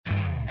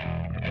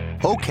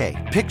Okay,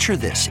 picture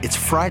this. It's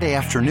Friday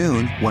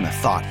afternoon when a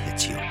thought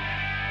hits you.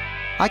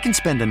 I can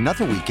spend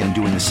another weekend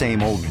doing the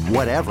same old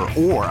whatever,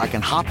 or I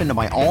can hop into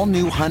my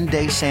all-new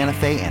Hyundai Santa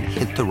Fe and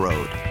hit the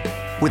road.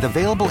 With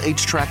available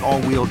H-Track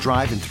all-wheel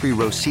drive and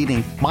 3-row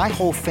seating, my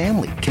whole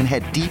family can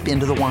head deep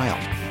into the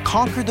wild.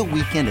 Conquer the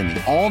weekend in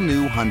the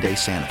all-new Hyundai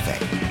Santa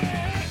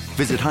Fe.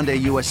 Visit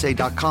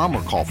HyundaiUSA.com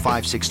or call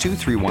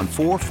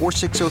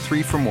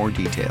 562-314-4603 for more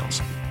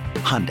details.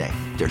 Hyundai,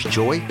 there's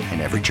joy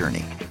in every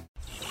journey.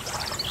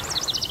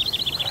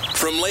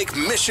 From Lake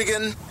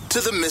Michigan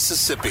to the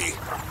Mississippi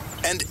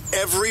and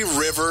every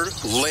river,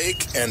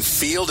 lake, and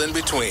field in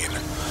between,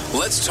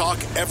 let's talk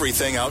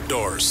everything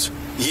outdoors.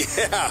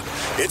 Yeah,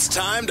 it's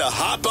time to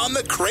hop on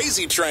the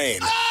crazy train.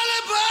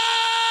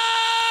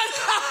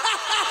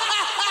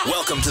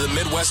 Welcome to the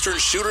Midwestern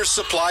Shooter's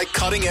Supply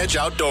Cutting Edge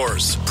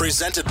Outdoors,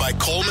 presented by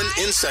Coleman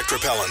Insect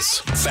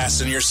Repellents.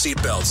 Fasten your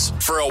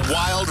seatbelts for a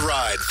wild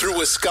ride through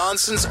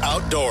Wisconsin's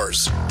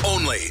outdoors.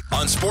 Only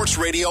on Sports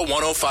Radio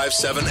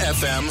 105.7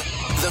 FM,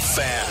 The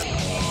Fan.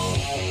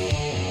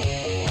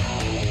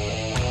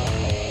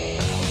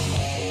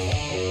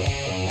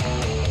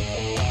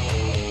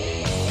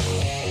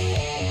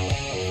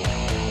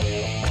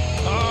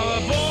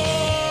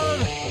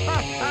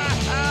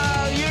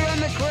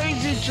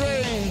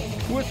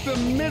 With the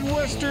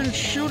Midwestern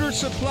Shooter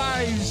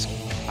Supplies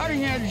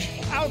Cutting Edge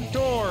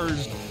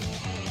Outdoors.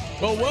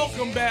 Well,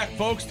 welcome back,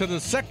 folks, to the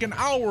second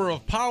hour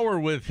of Power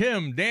with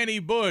him, Danny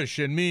Bush,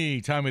 and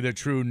me, Tommy the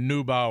True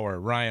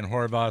Neubauer. Ryan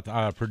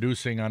Horvath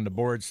producing on the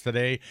boards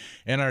today.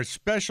 And our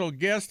special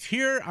guest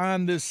here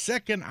on this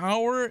second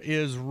hour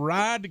is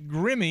Rod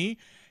Grimmie.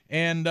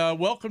 And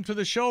welcome to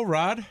the show,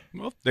 Rod.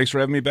 Well, thanks for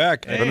having me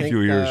back. It's been a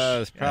few years. It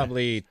was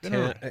probably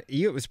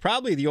it was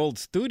probably the old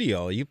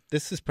studio.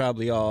 This is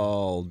probably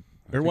all.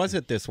 Or was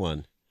it this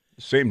one?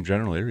 Same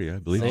general area, I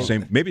believe.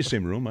 Maybe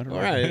same room. I don't know.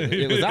 All right.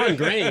 It was on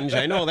Grange.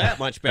 I know that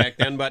much back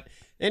then. But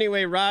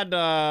anyway, Rod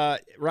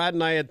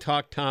and I had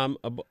talked, Tom,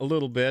 a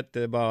little bit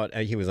about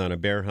he was on a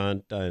bear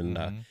hunt,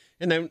 and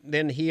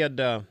then he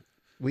had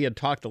we had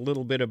talked a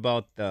little bit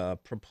about the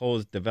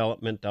proposed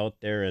development out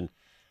there in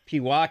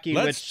Pewaukee,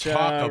 which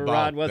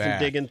Rod wasn't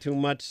digging too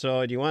much.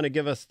 So do you want to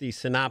give us the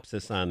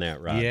synopsis on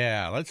that, Rod?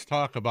 Yeah, let's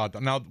talk about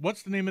that. Now,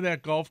 what's the name of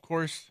that golf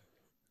course?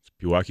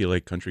 Pewaukee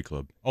Lake Country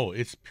Club. Oh,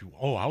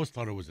 I always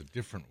thought it was a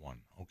different one.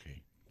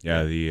 Okay.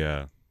 Yeah,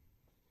 I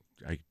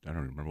don't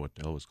remember what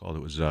the hell it was called.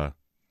 It was that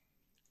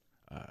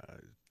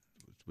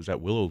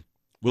Willow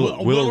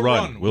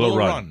Run. Willow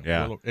Run.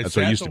 Yeah, that's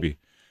what it used to be.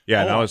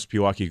 Yeah, now it's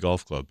Pewaukee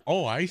Golf Club.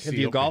 Oh, I see. Have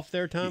you golfed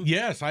there, Tom?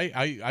 Yes,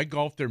 I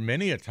golfed there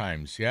many a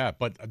times. Yeah,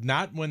 but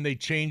not when they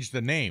changed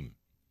the name.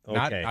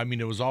 Okay.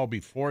 It was all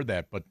before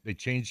that, but they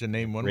changed the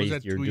name. When was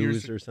that? Your 2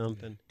 dues years or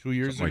something? 2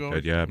 years something ago.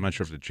 Like that. Yeah, I'm not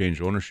sure if they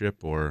changed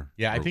ownership or.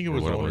 Yeah, I think it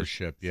was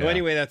ownership. Yeah. So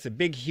anyway, that's a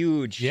big,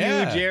 huge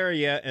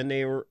area, and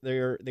they were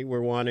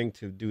wanting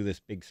to do this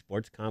big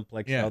sports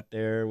complex out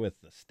there with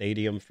a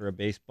stadium for a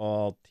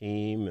baseball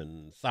team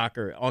and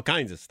soccer, all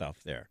kinds of stuff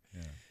there.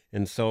 Yeah.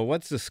 And so,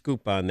 what's the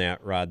scoop on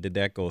that, Rod? Did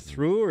that go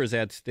through, or is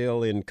that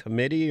still in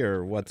committee,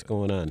 or what's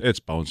going on? It's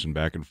bouncing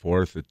back and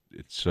forth. It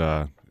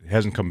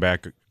hasn't come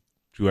back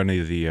to any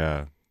of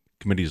the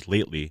committees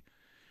lately,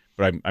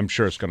 but I'm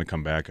sure it's going to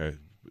come back.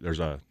 There's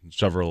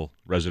several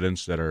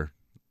residents that are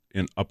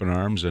up in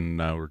arms, and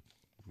we're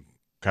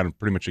kind of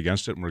pretty much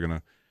against it, and we're going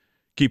to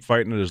keep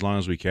fighting it as long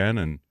as we can,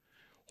 and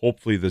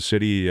hopefully the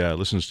city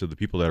listens to the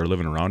people that are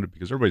living around it,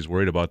 because everybody's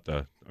worried about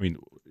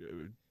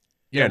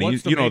Yeah,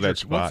 you know that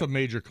spot. What's the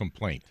major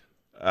complaint?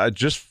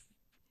 Just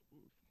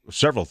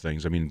several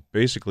things.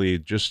 Basically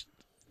just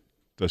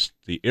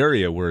the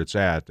area where it's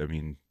at.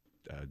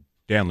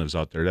 Dan lives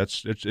out there.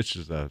 It's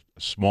just a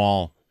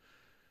small.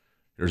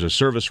 There's a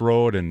service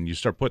road, and you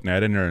start putting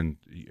that in there, and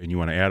you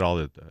want to add all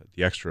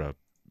the extra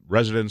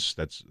residents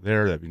that's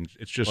there.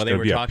 It's just going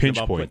to be a pinch point.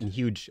 They were talking about putting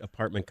huge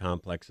apartment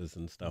complexes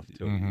and stuff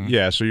too. Mm-hmm.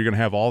 Yeah, so you're going to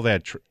have all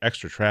that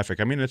extra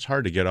traffic. It's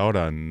hard to get out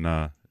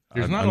on.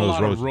 There's not a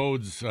lot of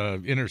roads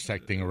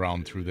intersecting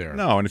around through there.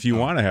 No, and if you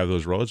want to have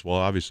those roads, well,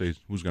 obviously,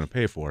 who's going to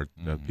pay for it?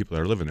 The people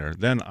that are living there.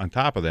 Then on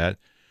top of that,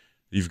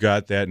 you've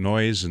got that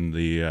noise and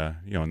the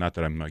not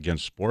that I'm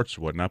against sports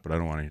or whatnot, but I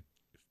don't want to.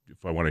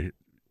 If I want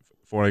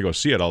to go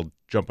see it, I'll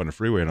jump on the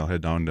freeway and I'll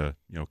head down to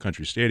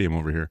Country Stadium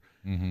over here.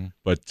 Mm-hmm.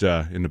 But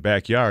in the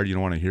backyard, you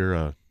don't want to hear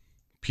a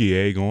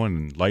PA going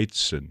and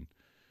lights and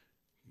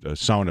the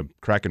sound of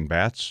cracking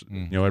bats.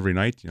 Mm-hmm. Every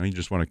night. You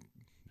just want to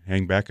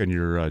hang back on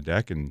your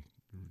deck and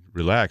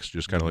relax,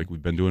 just kind of like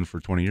we've been doing for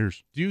 20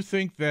 years. Do you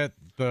think that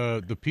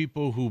the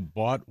people who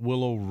bought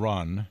Willow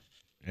Run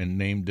and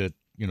named it,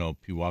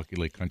 Pewaukee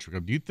Lake Country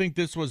Club, do you think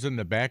this was in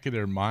the back of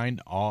their mind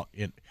all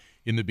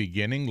in the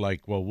beginning?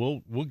 Like, well,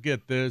 we'll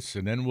get this,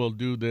 and then we'll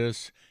do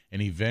this,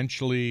 and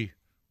eventually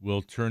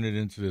we'll turn it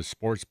into the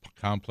sports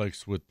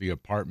complex with the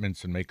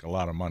apartments and make a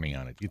lot of money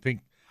on it. Do you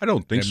think? I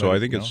don't think so. I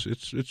think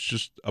it's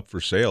just up for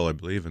sale, I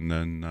believe, and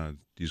then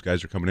these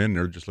guys are coming in.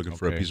 They're just looking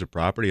for a piece of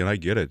property, and I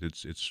get it.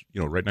 It's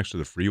right next to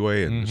the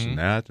freeway and this and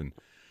that,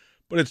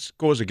 but it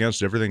goes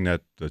against everything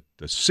that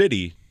the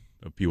city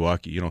of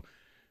Pewaukee.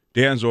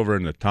 Dan's over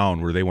in the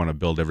town where they want to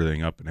build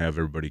everything up and have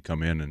everybody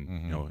come in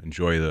and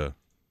enjoy the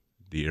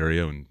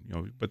area, and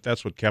but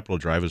that's what Capitol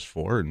Drive is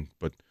for.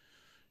 But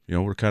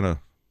we're kind of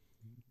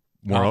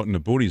more out in the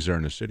boonies there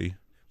in the city.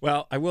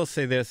 Well, I will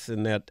say this,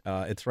 in that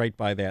it's right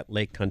by that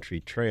Lake Country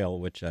Trail,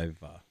 which I've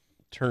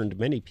turned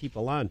many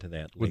people on to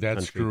that. Would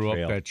that screw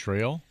up that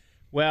trail?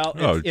 Well,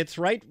 it's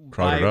right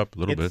crowded up a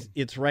little bit.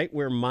 It's right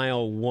where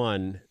Mile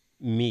 1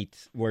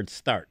 meets, where it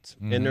starts.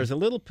 And there's a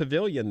little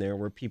pavilion there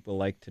where people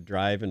like to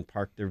drive and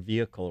park their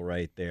vehicle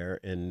right there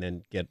and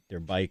then get their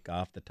bike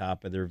off the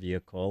top of their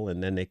vehicle,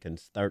 and then they can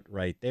start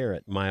right there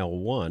at Mile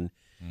 1.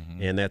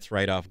 And that's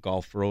right off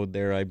Gulf Road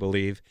there, I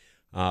believe.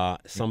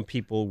 Some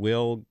people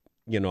will,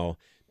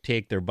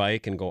 take their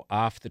bike and go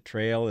off the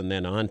trail and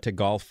then onto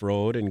Gulf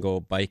Road and go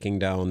biking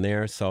down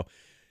there. So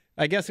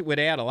I guess it would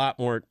add a lot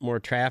more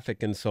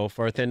traffic and so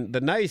forth. And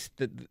the nice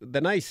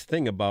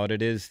thing about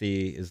it is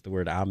the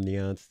word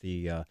ambiance,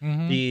 the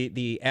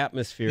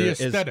atmosphere,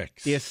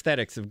 the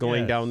aesthetics of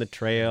going down the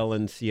trail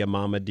and see a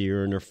mama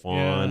deer and her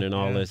fawn and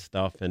all this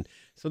stuff. And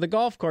so the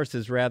golf course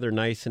is rather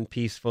nice and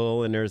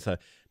peaceful, and there's a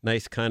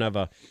nice kind of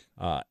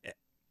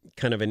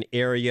an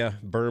area,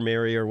 berm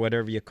area or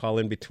whatever you call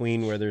in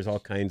between, where there's all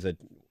kinds of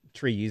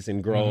trees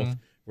and growth,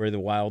 where the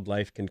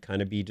wildlife can kind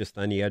of be just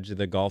on the edge of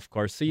the golf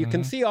course. So you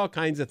can see all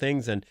kinds of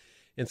things. And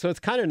so it's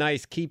kind of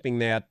nice keeping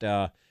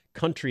that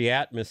country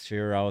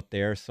atmosphere out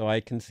there. So I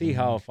can see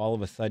how if all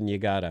of a sudden you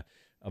got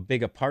a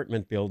big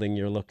apartment building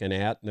you're looking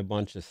at and a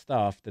bunch of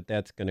stuff,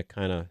 that's going to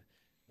kind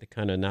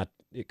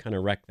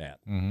of wreck that.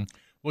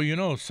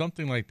 Well,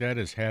 something like that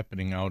is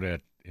happening out at,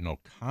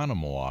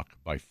 Conomowoc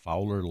by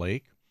Fowler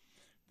Lake.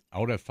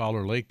 Out at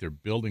Fowler Lake, they're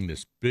building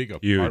this big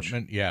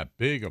apartment,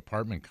 big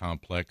apartment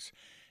complex.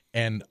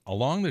 And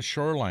along the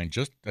shoreline,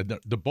 just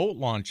the boat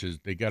launches,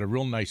 they got a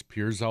real nice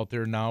piers out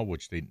there now,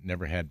 which they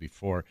never had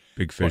before.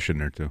 Big fish in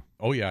there, too.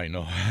 Oh, yeah, I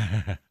know.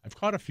 I've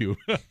caught a few.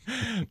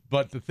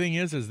 But the thing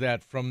is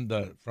that from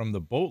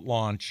the boat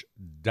launch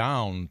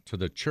down to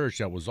the church,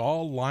 that was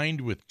all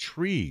lined with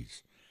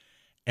trees.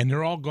 And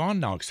they're all gone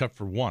now except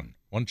for one.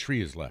 One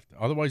tree is left.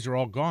 Otherwise, they're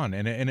all gone.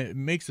 And it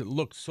makes it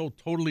look so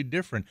totally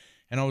different.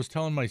 And I was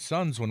telling my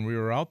sons when we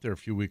were out there a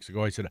few weeks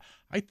ago, I said,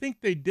 I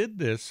think they did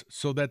this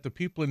so that the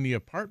people in the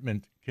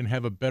apartment can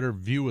have a better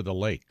view of the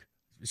lake.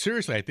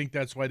 Seriously, I think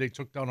that's why they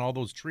took down all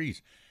those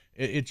trees.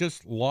 It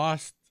just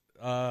lost.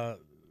 It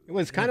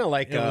was kind of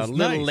like a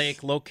little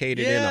lake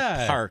located in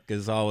a park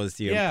is always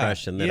the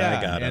impression that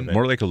I got of it.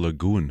 More like a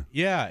lagoon.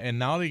 Yeah, and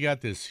now they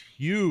got this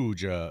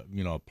huge,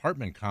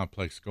 apartment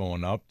complex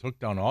going up, took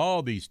down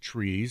all these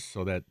trees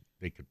so that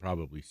they could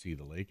probably see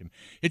the lake, and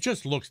it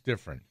just looks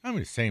different. I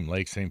mean, same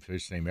lake, same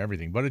fish, same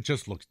everything, but it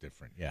just looks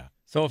different. Yeah.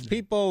 So if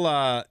people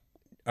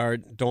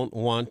don't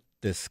want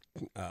this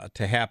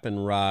to happen,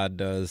 Rod,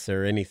 is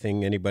there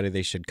anybody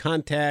they should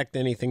contact?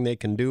 Anything they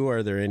can do?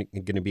 Are there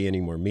going to be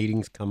any more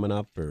meetings coming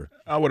up? Or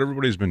what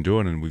everybody's been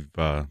doing, and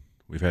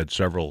we've had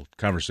several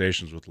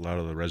conversations with a lot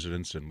of the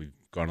residents, and we've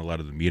gone to a lot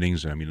of the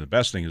meetings. And I mean, the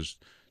best thing is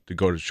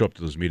to show up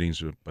to those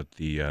meetings, but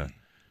the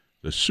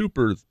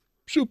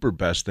super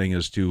best thing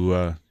is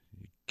to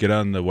get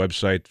on the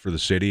website for the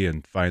city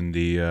and find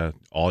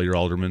all your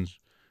aldermen,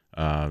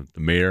 the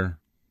mayor,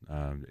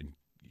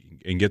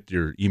 and get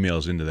your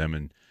emails into them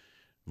and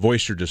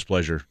voice your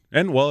displeasure.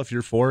 And, well, if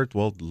you're for it,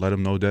 well, let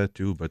them know that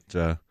too.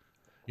 But,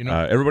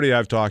 everybody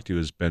I've talked to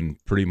has been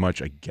pretty much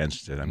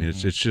against it. I mean,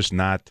 it's just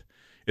not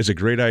 – it's a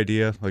great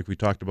idea like we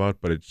talked about,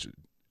 but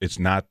it's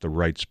not the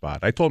right spot.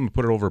 I told them to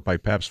put it over by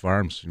Pabst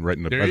Farms,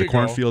 right by the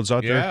cornfields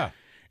out there.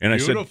 And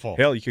beautiful. I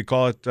said, hell, you could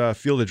call it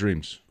Field of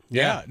Dreams.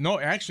 Yeah. No,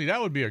 actually,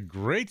 that would be a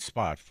great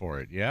spot for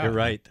it. Yeah. You're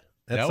right.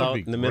 That's out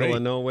in the middle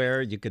of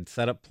nowhere. You could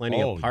set up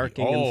plenty of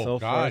parking and so forth. Oh,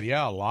 God,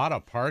 yeah, a lot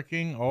of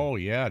parking. Oh,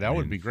 yeah, that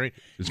would be great.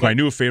 It's my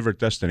new favorite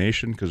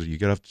destination because you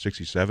get off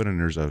 67 and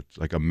there's a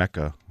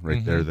Mecca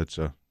right there that's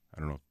I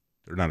don't know.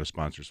 They're not a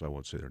sponsor, so I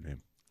won't say their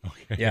name.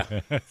 Okay.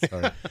 Yeah.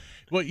 Sorry.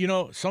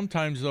 Well,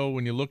 sometimes, though,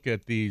 when you look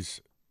at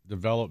these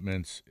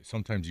developments,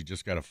 sometimes you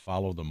just got to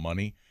follow the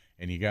money,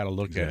 and you got to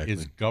look at,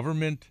 is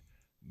government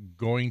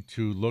going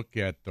to look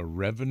at the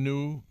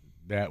revenue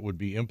that would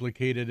be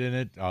implicated in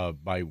it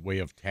by way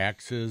of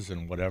taxes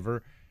and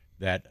whatever,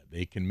 that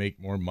they can make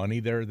more money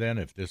there then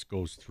if this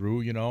goes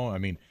through, I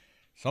mean,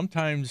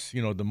 sometimes,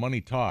 the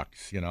money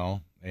talks,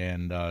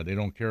 and they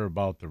don't care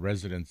about the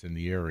residents in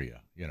the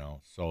area,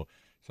 So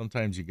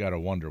sometimes you got to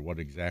wonder what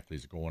exactly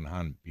is going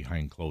on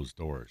behind closed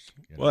doors.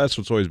 Well, that's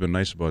what's always been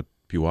nice about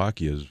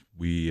Pewaukee is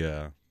we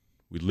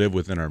live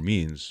within our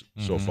means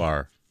so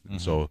far. And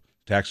so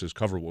taxes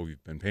cover what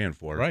we've been paying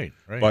for. Right.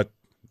 But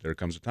there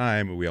comes a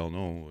time, and we all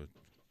know,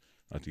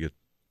 not to get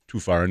too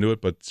far into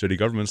it, but city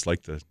governments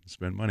like to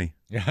spend money.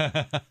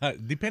 Yeah,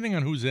 depending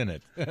on who's in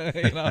it.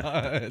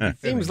 It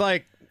seems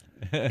like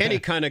any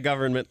kind of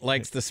government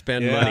likes to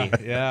spend money.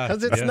 Yeah,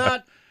 because it's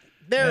not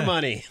their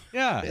money.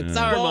 Yeah, it's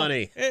our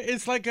money.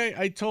 It's like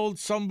I told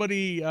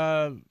somebody,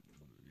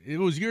 it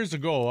was years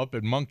ago up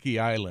at Monkey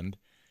Island,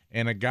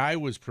 and a guy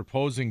was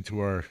proposing to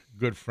our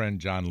good friend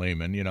John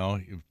Lehman.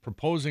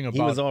 Proposing about.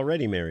 He was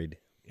already married.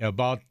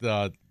 About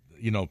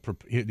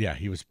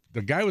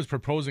the guy was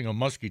proposing a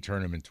muskie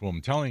tournament to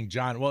him, telling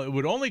John, well, it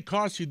would only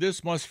cost you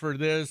this much for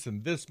this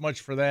and this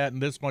much for that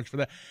and this much for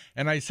that.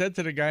 And I said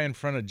to the guy in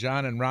front of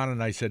John and Ron,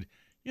 and I said,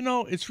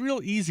 it's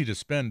real easy to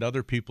spend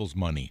other people's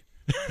money.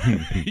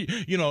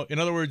 In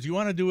other words, you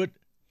want to do it,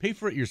 pay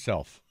for it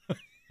yourself.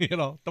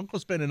 Don't go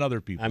spending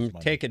other people's money.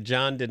 I'm taking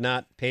John did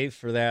not pay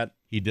for that.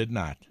 He did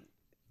not.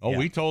 Oh, Yeah.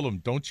 We told him,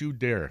 don't you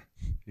dare.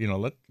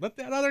 Let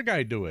that other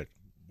guy do it.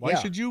 Why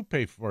should you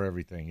pay for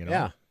everything?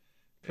 Yeah.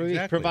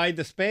 Exactly. Provide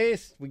the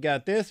space. We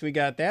got this, we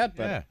got that,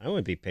 but Yeah. I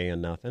wouldn't be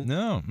paying nothing.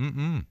 No.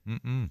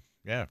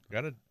 Yeah.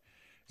 Got it.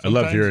 I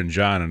love hearing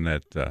John and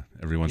that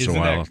every once in a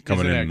while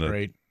coming in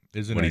great?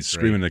 Isn't when that he's great?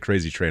 screaming the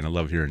crazy train. I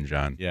love hearing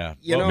John. Yeah.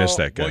 Miss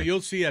that guy. Well,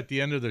 you'll see at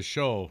the end of the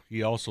show,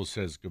 he also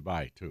says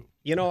goodbye, too.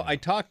 I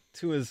talked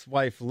to his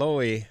wife,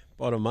 Loie,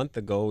 about a month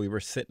ago. We were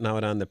sitting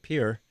out on the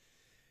pier,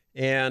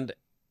 and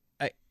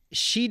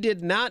she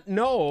did not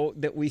know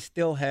that we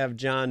still have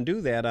John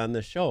do that on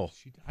the show.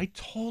 I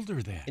told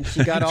her that. And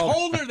she got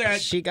told her that.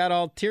 She got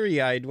all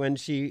teary-eyed when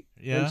she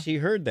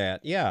heard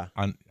that. Yeah.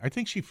 I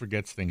think she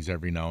forgets things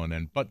every now and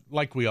then, but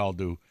like we all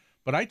do.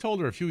 But I told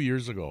her a few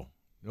years ago,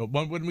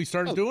 when we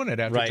started doing it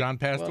after right. John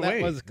passed Well,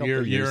 away. that was a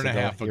couple year and a ago.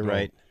 half ago. You're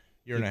right.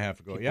 Year and a half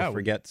ago. People Yeah.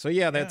 forget. So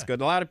that's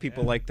good. A lot of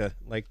people like that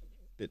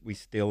we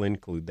still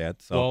include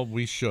that. So Well,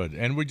 we should,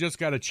 and we just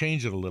got to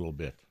change it a little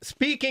bit.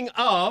 speaking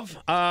of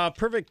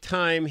perfect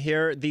time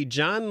here, the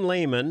John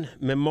Lehman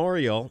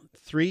Memorial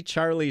 3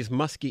 Charlie's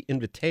Muskie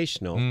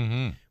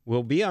Invitational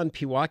will be on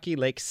Pewaukee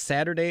Lake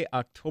Saturday,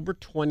 October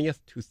 20th,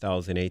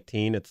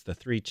 2018. It's the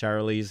 3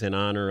 Charlies in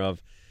honor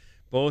of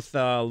both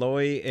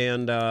Loie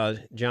and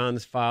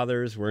John's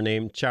fathers were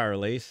named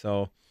Charlie.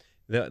 So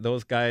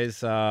those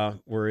guys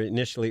were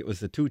initially, it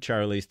was the 2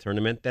 Charlies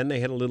tournament. Then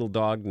they had a little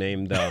dog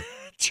named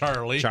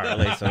Charlie. So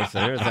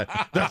there's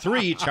the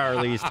 3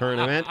 Charlies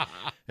tournament.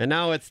 And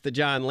now it's the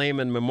John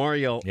Lehman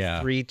Memorial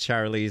 3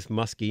 Charlies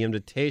Muskie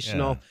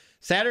Invitational. Yeah.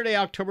 Saturday,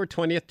 October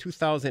 20th,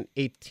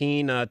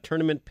 2018.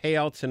 Tournament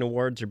payouts and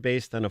awards are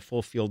based on a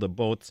full field of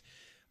boats,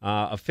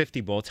 of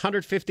 50 boats.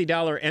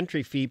 $150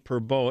 entry fee per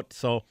boat.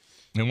 So,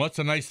 And what's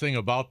the nice thing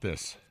about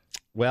this?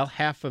 well,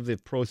 half of the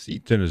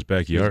proceeds. It's in his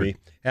backyard.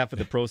 Half of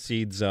the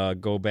proceeds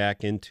go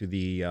back into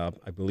the,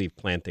 I believe,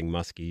 planting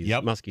muskies,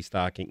 muskie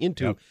stocking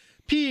into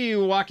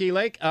Pewaukee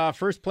Lake.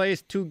 First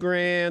place,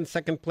 $2,000.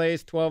 Second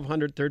place,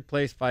 $1,200. Third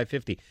place,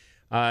 $550.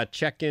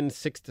 Check-in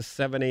 6 to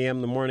 7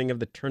 a.m. the morning of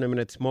the tournament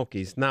at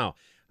Smokies. Now,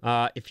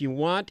 if you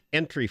want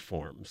entry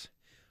forms,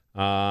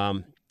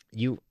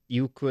 you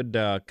could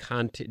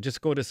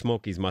just go to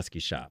Smokies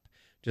Muskie Shop.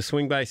 Just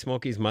swing by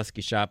Smokies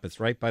Muskie Shop. It's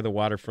right by the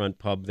waterfront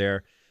pub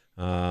there.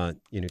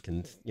 You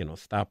can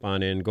stop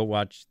on in, go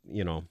watch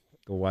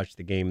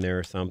the game there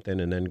or something,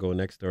 and then go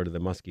next door to the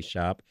Muskie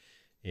Shop,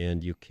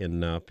 and you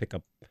can pick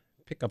up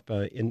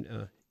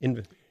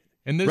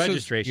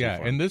registration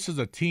form. And this is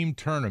a team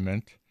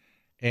tournament,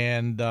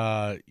 and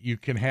you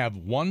can have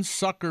 1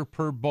 sucker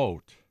per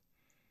boat,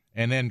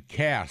 and then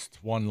cast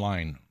 1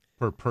 line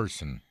per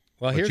person.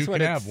 Well, but here's you what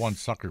can have 1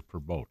 sucker per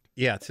boat.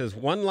 Yeah, it says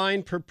 1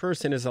 line per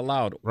person is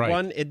allowed. Right.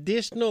 1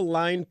 additional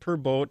line per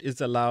boat is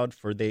allowed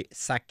for the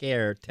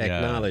Saker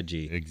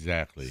technology. Yeah,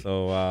 exactly.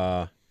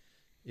 So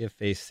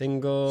if a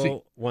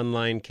single 1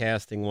 line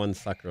casting 1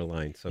 sucker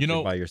line. So if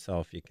you're by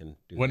yourself, you can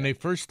do when that. they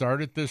first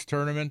started this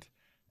tournament,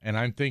 and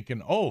I'm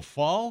thinking,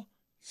 fall,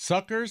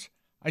 suckers,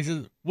 I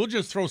said, we'll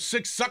just throw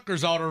 6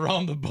 suckers out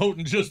around the boat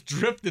and just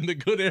drift in the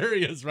good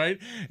areas, right?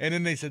 And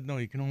then they said, no,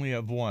 you can only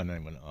have 1. I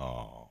went,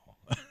 oh.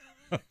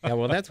 Yeah,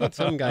 well, that's what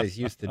some guys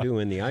used to do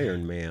in the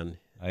Iron Man.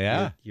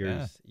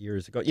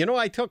 Years ago.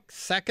 I took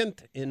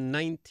second in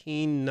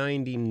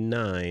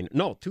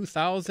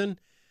 2000,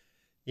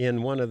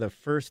 in one of the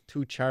first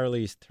 2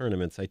 Charlies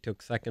tournaments. I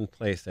took second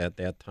place at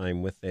that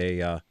time with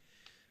about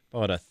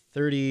a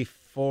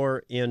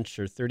 34-inch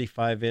or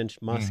 35-inch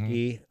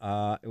muskie.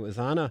 It was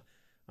on a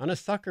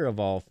sucker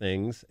of all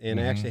things, and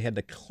I actually had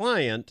the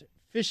client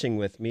fishing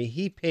with me.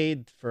 He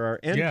paid for our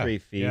entry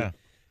fee. Yeah.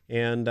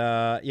 And,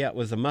 it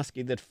was a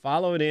muskie that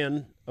followed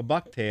in a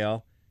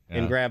bucktail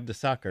and grabbed the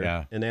sucker.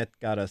 Yeah. And that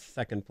got us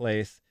second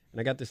place.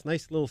 And I got this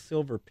nice little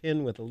silver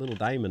pin with a little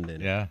diamond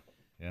in it. Yeah.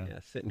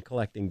 Sitting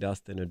collecting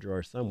dust in a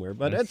drawer somewhere.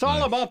 But That's it's all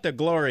nice. about the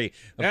glory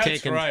of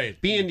That's right.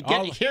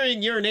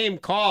 hearing your name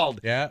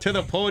called to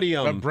the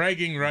podium. The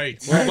bragging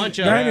rights. Well, a bunch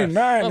of 99.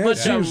 that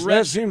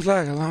That seems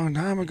like a long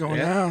time ago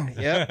now.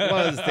 Yeah, it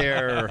was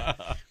there.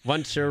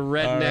 Bunch of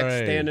rednecks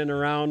right. standing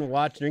around,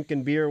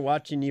 drinking beer,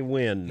 watching you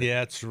win. Yeah,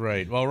 that's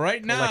right. Well,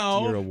 right Collect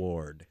now, your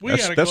award.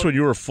 That's when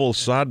you were full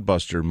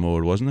sodbuster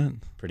mode, wasn't it?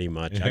 Pretty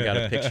much. I got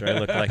a picture. I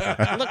look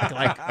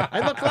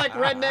like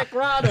Redneck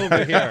Rod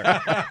over here.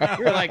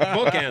 You're like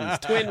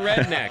bookends, twin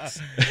rednecks,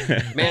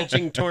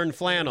 matching torn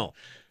flannel.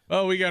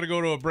 Well, we got to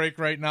go to a break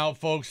right now,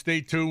 folks.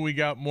 Stay tuned. We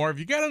got more. If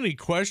you got any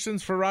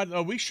questions for Rod,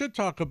 we should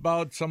talk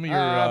about some of your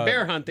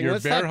bear hunting. Your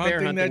Let's bear talk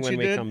bear hunting hunting that when you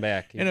we did. come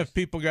back. And if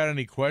people got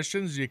any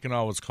questions, you can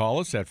always call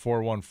us at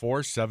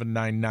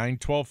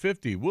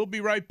 414-799-1250. We'll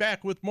be right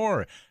back with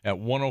more at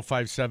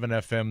 105.7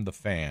 FM, The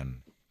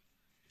Fan.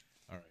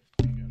 All right.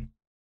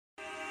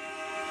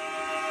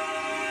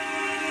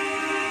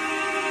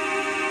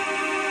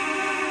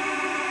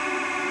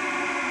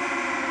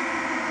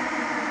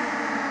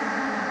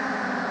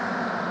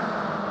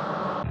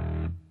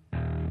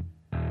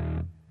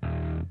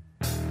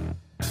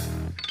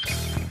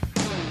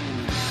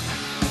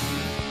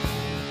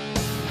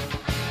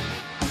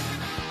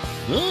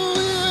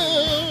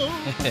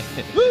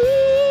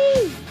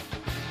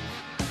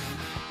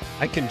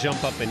 I can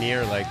jump up in the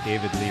air like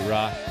David Lee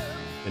Roth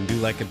and do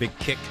like a big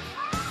kick.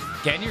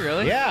 Can you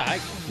really? Yeah,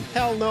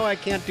 hell no, I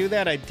can't do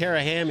that. I'd tear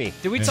a hammy.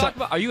 Did we talk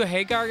about? Are you a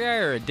Hagar guy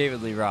or a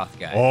David Lee Roth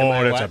guy? Oh,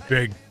 I that's what? a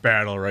big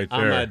battle right there.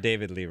 I'm a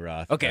David Lee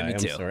Roth. Okay, guy. me I'm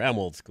too. sorry, I'm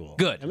old school.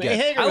 Good. I mean, good.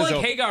 Hagar I was like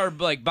okay. Hagar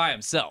like by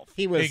himself.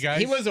 He was. Hey, guys.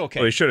 He was okay.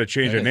 Well, he should have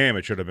changed the name.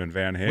 It should have been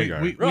Van We,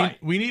 Hagar. we, Right.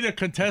 we need a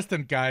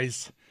contestant,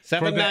 guys.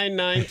 for that.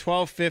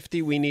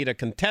 799-1250. We need a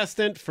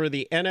contestant for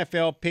the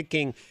NFL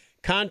picking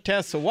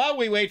contest. So while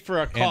we wait for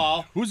a And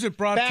call, who's it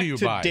brought back to you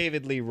by?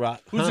 David Lee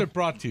Roth. Who's Huh? it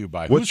brought to you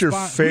by? What's Who's your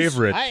spon-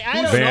 favorite I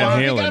don't Van know.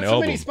 We Halen got so album?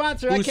 many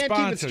sponsors. I Who's can't keep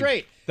it sponsored?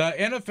 straight. The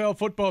NFL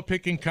football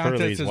picking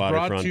contest Curly's is brought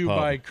Waterfront to you Pub.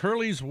 by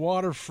Curly's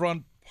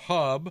Waterfront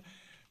Pub,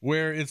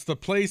 where it's the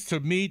place to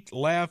meet,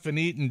 laugh, and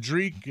eat and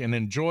drink and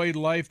enjoy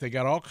life. They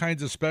got all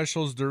kinds of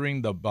specials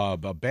during the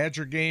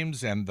Badger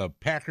games and the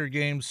Packer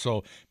games,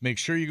 so make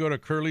sure you go to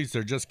Curly's.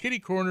 They're just kitty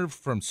corner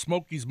from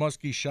Smokey's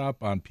Muskie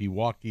Shop on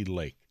Pewaukee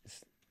Lake.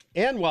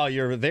 And while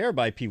you're there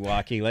by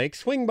Pewaukee Lake,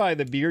 swing by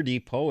the Beer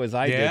Depot as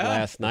I did Yeah,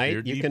 last the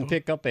night. Beer You can Depot.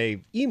 pick up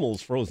a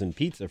Emel's frozen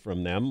pizza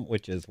from them,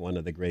 which is one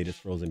of the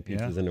greatest frozen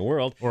pizzas Yeah. in the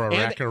world. Or a And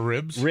rack of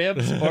ribs.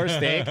 Ribs or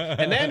steak.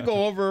 And then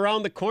go over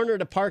around the corner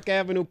to Park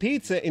Avenue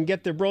Pizza and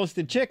get their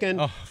roasted chicken.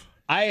 Oh.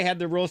 I had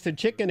the roasted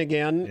chicken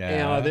again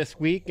Yeah. this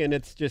week, and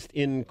it's just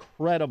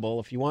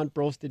incredible. If you want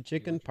roasted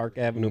chicken, Park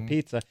Avenue Mm-hmm.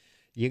 Pizza.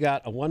 You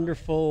got a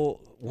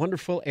wonderful,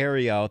 wonderful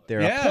area out there.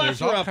 Yeah, a there's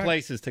plethora all of kind-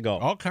 places to go.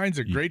 All kinds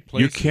of great You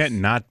places. can't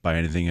not buy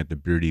anything at the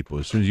Beer Depot.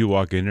 As soon as you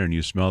walk in there and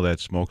you smell that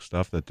smoke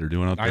stuff that they're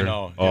doing out there. I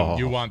know. Oh.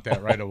 You want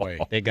that right away.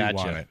 They got you.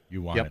 Want you. it.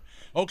 You want Yep. it.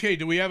 Okay,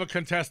 do we have a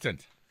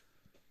contestant?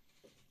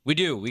 We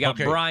do. We got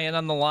Okay. Brian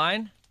on the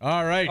line.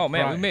 All right. Oh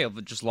man, Brian. we may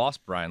have just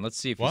lost Brian. Let's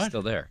see if he's What?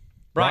 still there.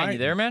 Brian, Brian? you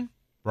there, man?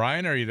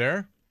 Brian, are you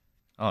there?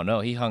 Oh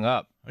no, he hung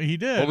up. He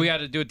did. Well, we got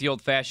to do it the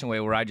old-fashioned way,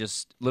 where I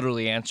just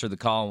literally answer the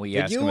call and we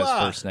ask him his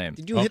first name.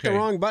 Did you hit the Okay.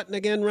 wrong button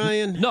again,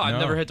 Ryan? No, I've No.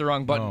 never hit the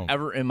wrong button No.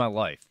 ever in my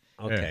life.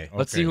 Okay. Yeah.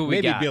 Let's see who we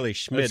Maybe got. Billy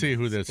Schmidt see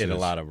who this did a is.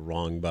 lot of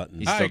wrong buttons.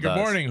 He Hi, still good does.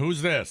 morning.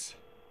 Who's this?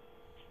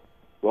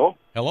 Hello?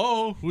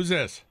 Hello, who's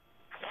this?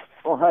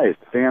 Oh, hi. It's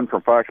Stan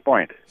from Fox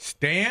Point.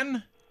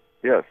 Stan?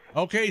 Yes.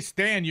 Okay,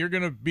 Stan, you're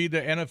going to be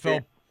the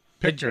NFL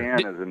pitcher.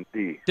 Stan is in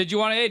D. Did you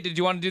want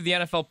to do the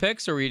NFL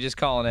picks, or were you just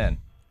calling in?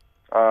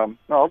 No,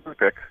 I'll just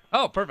pick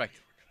Oh, perfect.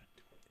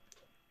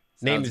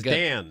 Name's Sounds good.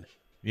 Dan.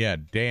 Yeah,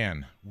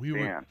 Dan. We were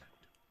Dan.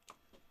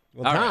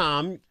 Well, All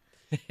right.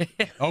 Tom.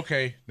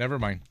 okay. Never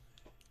mind.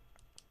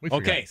 We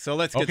Okay, forgot. so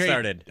let's get Okay,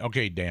 started.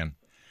 Okay, Dan.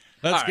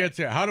 Let's All get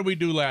to how did we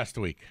do last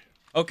week?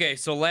 Okay,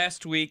 so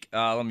last week,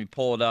 let me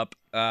pull it up.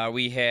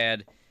 We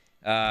had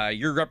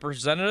your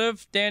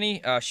representative,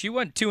 Danny. She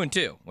went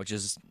 2-2, which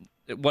is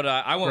what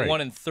I went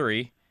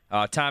Great.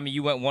 1-3. Tommy,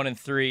 you went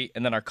 1-3,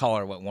 and then our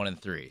caller went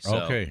 1-3. So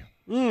Okay.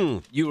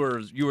 you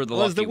were the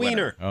Was lucky the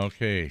winner. wiener.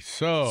 Okay.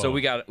 So So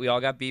we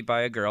all got beat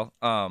by a girl.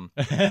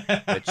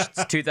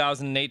 It's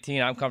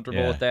 2018. I'm comfortable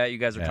Yeah. with that. You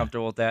guys are Yeah.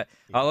 comfortable with that.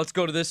 Let's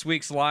go to this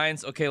week's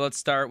lines. Okay, let's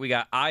start. We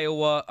got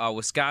Iowa,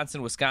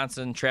 Wisconsin.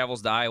 Wisconsin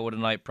travels to Iowa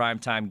tonight.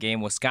 Primetime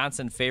game.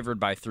 Wisconsin favored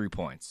by 3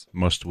 points.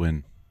 Must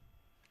win.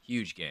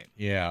 Huge game.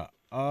 yeah.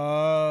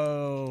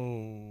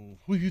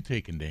 Who you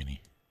taking,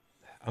 Danny?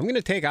 I'm going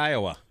to take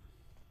Iowa.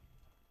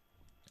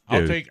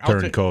 I'll Yeah, take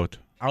turncoat.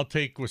 I'll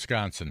take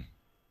Wisconsin.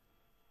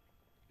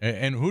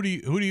 And who do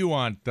you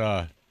want?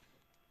 Dan.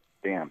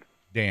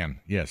 Dan.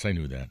 Yes, I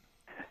knew that.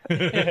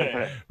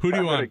 Who do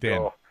you I'm want, gonna Dan?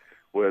 go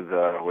with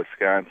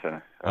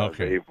Wisconsin.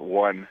 Okay. They've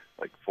won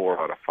like 4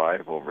 out of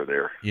 5 over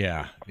there.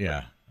 Yeah,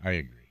 I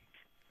agree.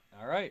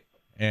 All right.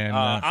 And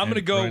I'm gonna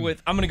and go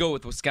Brent-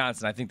 with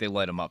Wisconsin. I think they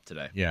light them up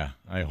today. Yeah,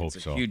 I hope It's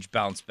a so. huge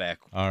bounce back.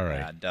 All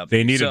right.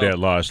 They needed So- that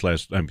loss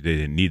last. I mean, they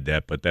didn't need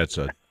that, but that's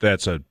a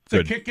a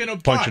good kick in the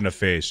punch butt. in the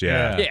face.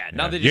 Yeah. Yeah,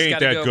 now they you just ain't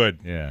gotta that go good.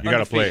 Yeah. You got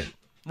to play. undefeated.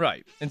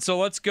 Right. And so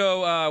let's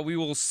go. We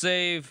will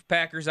save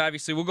Packers,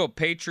 obviously. We'll go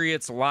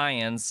Patriots,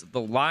 Lions. The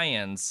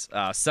Lions,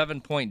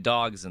 7-point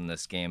dogs in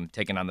this game,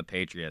 taking on the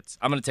Patriots.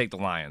 I'm going to take the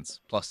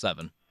Lions,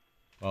 +7.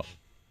 Well,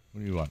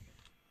 what do you want?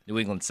 New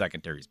England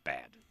secondary's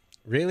bad.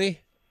 Really?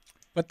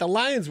 But the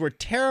Lions were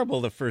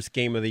terrible the first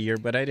game of the year,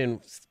 but I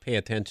didn't pay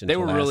attention They to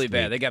were last really week.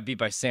 bad. They got beat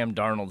by Sam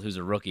Darnold, who's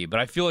a rookie. But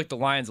I feel like the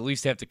Lions at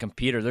least have to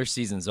compete, or their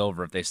season's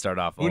over if they start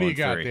off 0-3. Who do you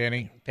got,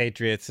 Danny?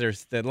 Patriots,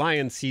 the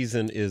Lions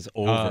season is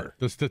over.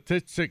 The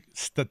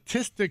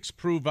statistics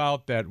prove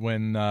out that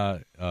when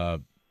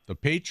the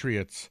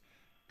Patriots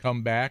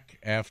come back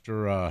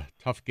after a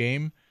tough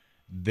game,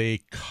 they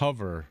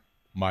cover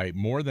by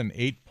more than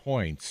 8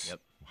 points. Yep.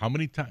 How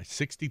many times?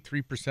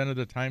 63% of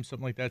the time,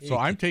 something like that. So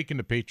I'm taking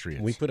the Patriots.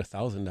 Can we put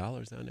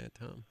 $1,000 on that,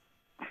 Tom?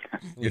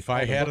 If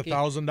I had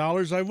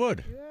 $1,000, I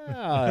would.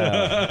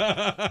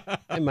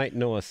 I might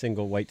know a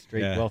single white,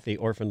 straight, Yeah. wealthy,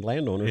 orphaned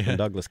landowner from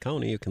Douglas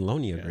County who can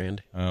loan you $1,000.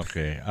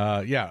 Okay.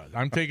 Yeah,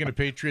 I'm taking the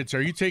Patriots.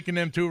 Are you taking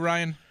them too,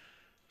 Ryan?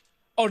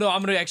 Oh, no,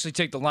 I'm going to actually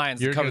take the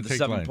Lions You're to cover gonna the take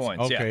 7 Lions.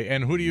 points. Okay. Yeah.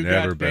 And who do you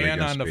Never got, bet Dan,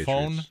 against on the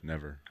Patriots. phone?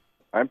 Never.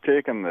 I'm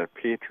taking the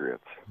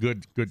Patriots.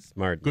 Good,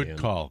 Smart good man.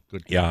 call.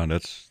 Good call. Yeah,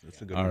 that's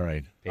a good All one.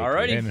 right.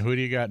 Alrighty. And who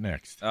do you got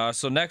next?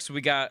 So next we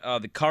got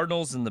the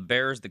Cardinals and the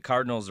Bears. The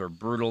Cardinals are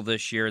brutal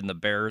this year, and the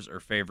Bears are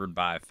favored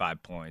by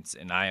 5 points.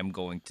 And I am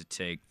going to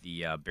take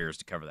the Bears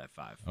to cover that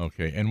 5.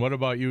 Okay. And what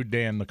about you,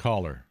 Dan, the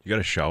caller? You got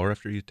a shower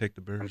after you take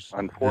the Bears?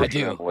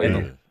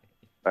 Unfortunately,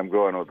 I'm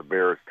going with the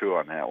Bears, too,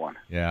 on that one.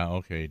 Yeah,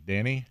 okay.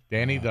 Danny,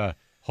 the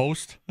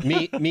host?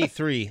 Me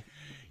 3.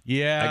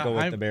 Yeah. I go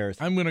with the Bears.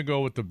 I'm going to go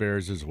with the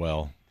Bears as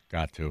well.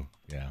 Got to.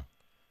 Yeah.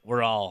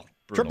 We're all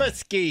brutal.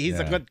 Trubisky, he's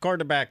a good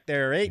quarterback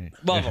there, eh?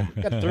 Love him.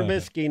 Got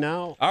Trubisky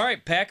now. All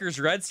right, Packers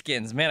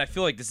Redskins. Man, I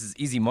feel like this is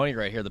easy money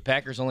right here. The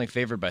Packers only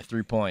favored by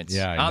 3 points.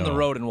 Yeah, I on the know.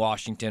 road in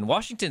Washington.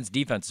 Washington's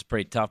defense is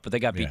pretty tough, but they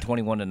got beat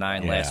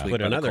 21-9 last week.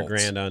 Put by the another Colts.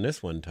 grand on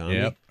this one, Tommy.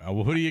 Yep.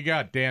 Well, who do you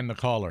got, Dan, the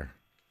caller?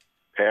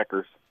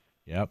 Packers.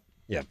 Yep.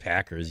 Yeah,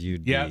 Packers.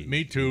 Yeah,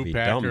 me too. You'd be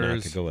Packers. dumb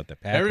not to go with the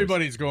Packers.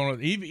 Everybody's going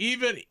with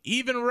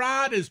even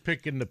Rod is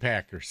picking the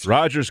Packers.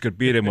 Rodgers could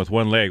beat him with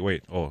one leg.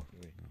 Wait. Oh,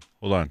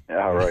 hold on.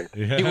 Yeah, all right.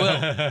 He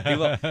will. He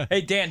will.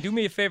 Hey, Dan, do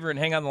me a favor and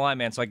hang on the line,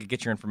 man, so I can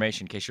get your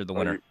information in case you're the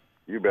winner.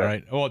 You bet. All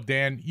right. Oh,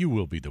 Dan, you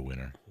will be the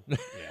winner.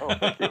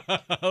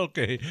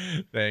 Okay.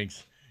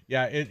 Thanks.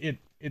 Yeah. It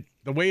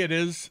the way it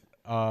is,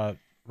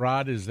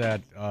 Rod, is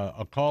that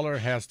a caller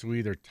has to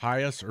either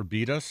tie us or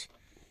beat us.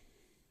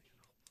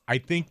 I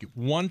think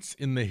once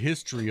in the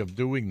history of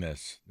doing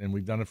this, and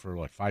we've done it for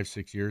like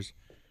 5-6 years,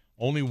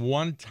 only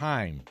one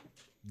time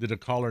did a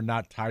caller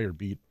not tie or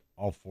beat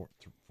all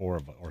four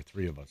of us, or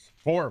 3 of us.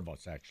 4 of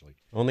us, actually.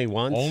 Only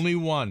once? Only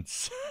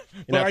once.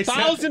 And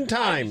 1,000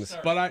 times.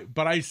 But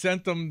I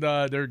sent them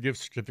their gift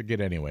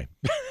certificate anyway.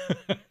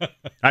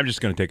 I'm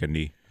just going to take a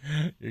knee.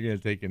 You're going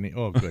to take a knee.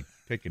 Oh, good.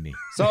 Take a knee.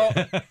 So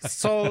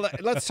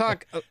let's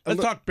talk.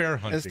 Let's talk bear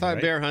hunting. Let's talk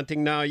right? bear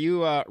hunting now.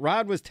 You,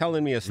 Rod was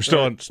telling me a We're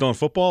story. still in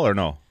football or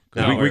no?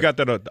 'Cause No, we got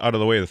that out of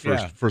the way the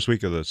first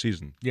week of the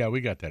season. Yeah,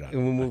 we got that out.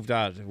 And we moved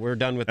on. We're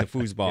done with the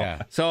foosball.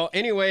 Yeah. So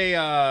anyway,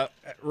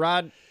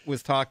 Rod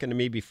was talking to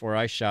me before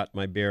I shot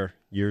my bear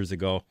years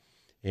ago,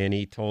 and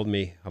he told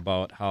me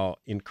about how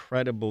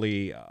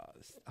incredibly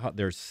how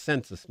their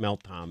sense of smell,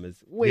 Tom,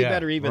 is way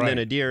better even than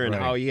a deer, and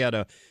how he had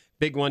a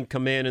big one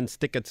come in and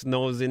stick its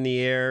nose in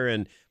the air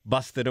and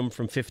busted him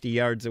from 50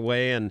 yards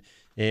away, and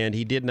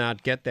he did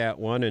not get that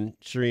one. And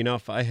sure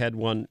enough, I had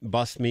one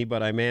bust me,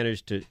 but I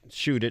managed to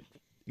shoot it.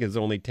 It was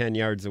only 10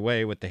 yards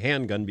away with the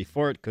handgun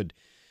before it could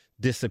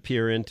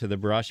disappear into the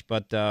brush.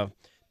 But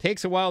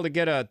takes a while to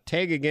get a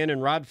tag again,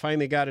 and Rod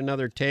finally got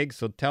another tag.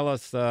 So tell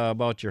us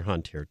about your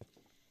hunt here.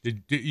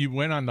 Did you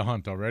went on the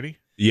hunt already?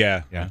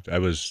 Yeah. Yeah. It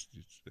was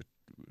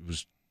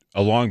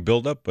a long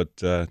buildup,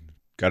 but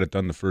got it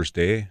done the first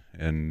day.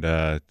 And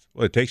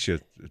it takes you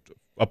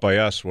up by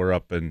us. We're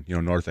up in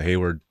north of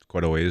Hayward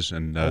quite a ways,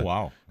 and Oh,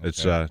 wow.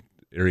 it's Okay.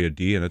 Area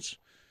D, and it's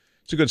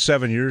a good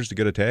 7 years to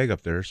get a tag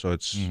up there. So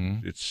it's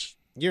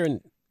You're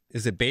in,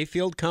 is it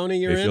Bayfield County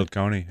you're Bayfield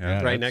County. Yeah. Yeah.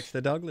 in? Right that's- next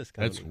to Douglas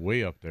County. That's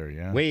way up there,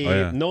 yeah. way Oh,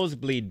 yeah.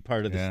 nosebleed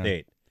part of the Yeah.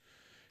 state.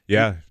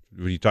 Yeah.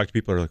 When you talk to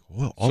people, they're like,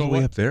 "Well, all So the way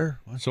what- up there."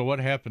 So what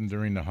happened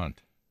during the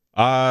hunt?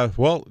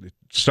 Well, it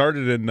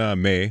started in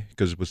May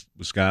because with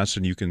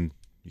Wisconsin, you can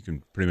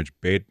pretty much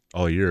bait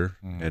all year,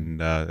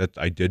 and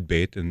I did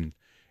bait, and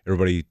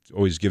everybody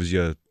always gives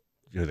you,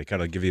 they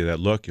kind of give you that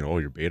look, oh,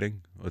 you're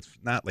baiting. Well, it's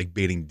not like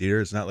baiting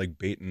deer. It's not like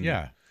baiting.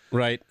 Yeah.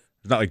 Right.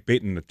 It's not like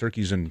baiting the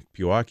turkeys in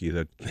Pewaukee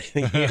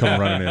that come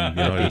running in.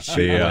 It's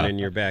Shoot one in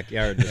your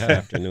backyard this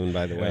afternoon,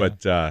 by the way.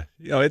 But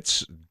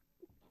it's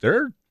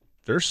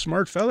they're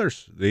smart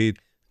fellers. They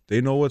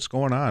know what's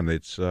going on.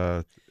 It's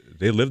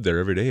they live there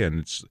every day, and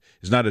it's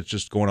not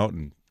just going out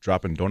and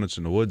dropping donuts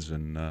in the woods.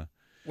 And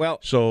well,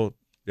 so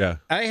yeah,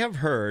 I have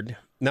heard.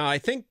 Now, I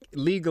think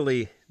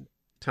legally,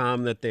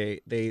 Tom, that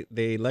they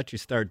let you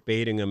start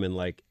baiting them in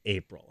like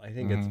April. I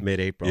think it's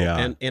mid-April.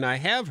 Yeah. And I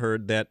have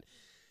heard that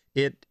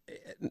it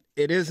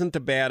isn't a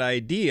bad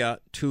idea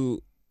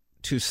to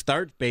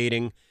start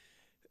baiting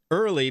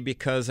early,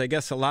 because I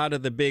guess a lot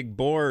of the big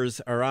boars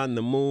are on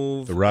the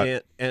move. The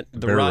rut. And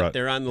the bear rut. rut.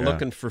 They're on the Yeah.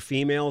 looking for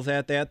females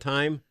at that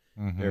time.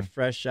 They're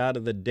fresh out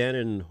of the den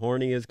and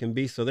horny as can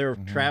be. So they're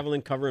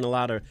traveling, covering a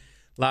lot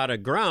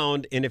of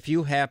ground. And if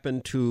you happen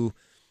to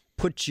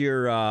put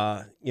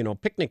your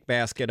picnic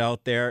basket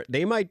out there,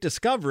 they might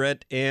discover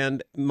it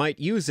and might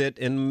use it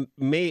and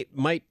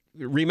might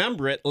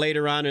remember it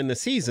later on in the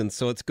season.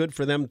 So it's good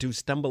for them to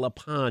stumble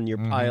upon your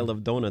pile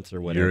of donuts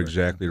or whatever. You're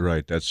exactly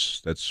right.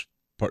 That's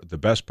the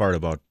best part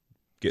about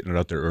getting it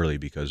out there early,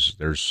 because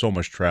there's so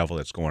much travel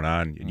that's going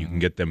on, and you can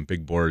get them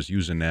big boars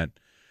using that.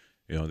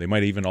 They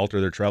might even alter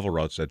their travel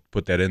routes that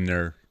put that in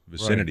their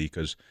vicinity,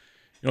 because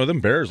them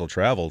bears will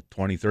travel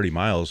 20, 30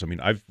 miles. I mean,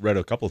 I've read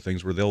a couple of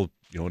things where they'll,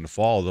 in the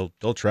fall,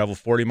 they'll travel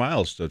 40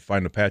 miles to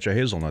find a patch of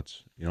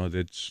hazelnuts.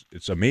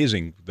 It's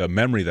amazing the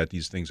memory that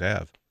these things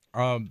have.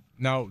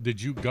 Now,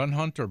 did you gun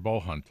hunt or bow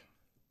hunt?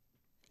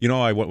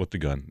 I went with the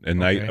gun,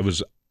 and Okay. I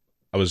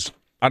was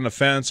on the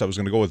fence. I was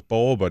going to go with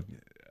bow, but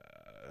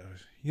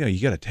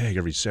you got to tag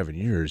every 7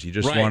 years. You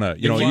just Right. want to,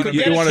 If you could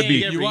get you a want to tag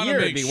be, every You wanna year,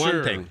 make it'd be one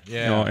sure. thing.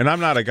 Yeah. and I'm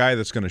not a guy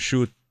that's going to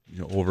shoot,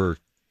 over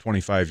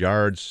 25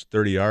 yards,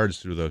 30 yards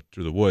through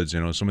the woods.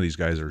 Some of these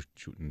guys are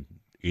shooting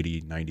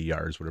 80, 90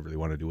 yards, whatever they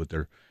want to do with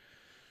their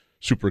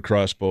super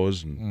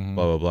crossbows and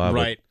blah, blah,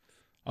 blah. Right.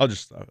 But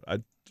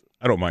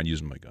I don't mind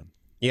using my gun.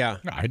 Yeah.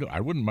 I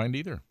wouldn't mind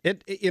either.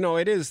 It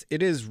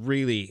is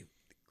really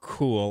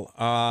cool.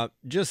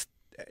 Just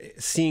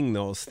seeing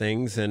those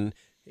things and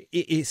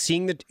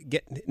seeing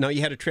now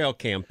you had a trail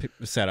cam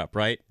set up,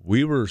 right?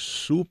 We were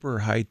super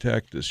high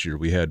tech this year.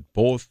 We had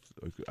both.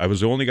 I was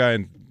the only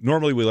guy.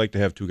 Normally we like to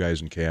have two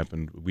guys in camp,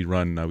 and we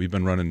run. We've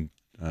been running,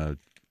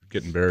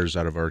 getting bears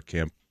out of our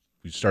camp.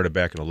 We started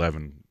back in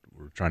 11.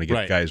 We're trying to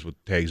get guys with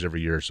tags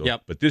every year. So,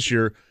 but this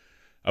year,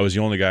 I was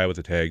the only guy with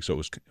a tag, so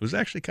it was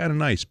actually kind of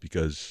nice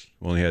because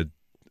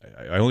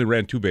I only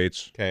ran 2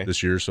 baits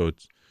this year, so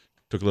it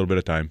took a little bit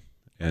of time.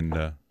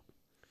 And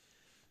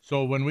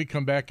so when we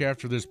come back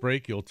after this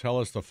break, you'll tell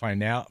us the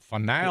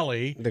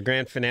finale, the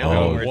grand finale,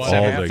 all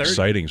the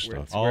exciting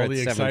stuff, all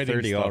the exciting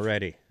 7:30 stuff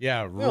already.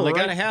 Yeah, we only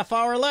got a half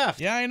hour left.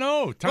 Yeah, I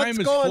know. Time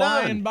is going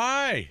flying on?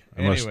 by.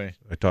 Anyway,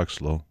 I talk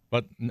slow,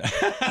 but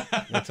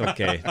that's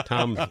okay.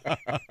 Tom,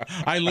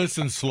 I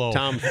listen slow.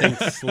 Tom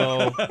thinks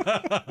slow.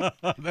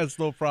 That's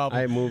no problem.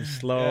 I move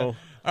slow. Yeah.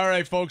 All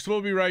right, folks,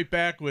 we'll be right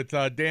back with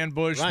Dan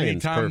Bush, me,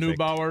 Tom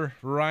Neubauer,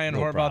 Ryan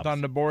Horvath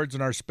on the boards,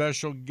 and our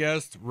special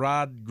guest,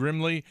 Rod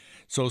Grimley.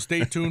 So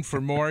stay tuned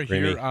for more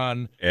here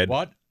on Ed.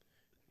 What?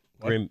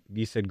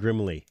 You said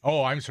Grimley.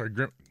 Oh, I'm sorry.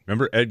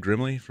 Remember Ed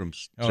Grimley from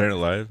Saturday Night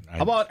Live?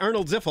 How about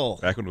Arnold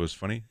Ziffel? Back when it was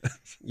funny?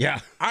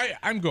 Yeah.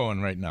 I'm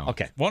going right now.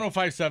 Okay.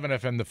 105.7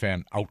 FM, The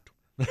Fan, out.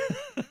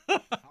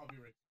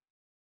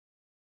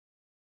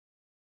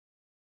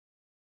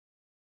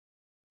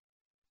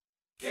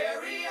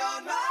 Carry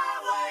on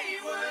my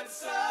wayward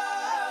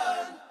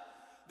son.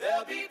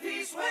 There'll be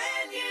peace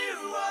when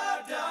you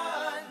are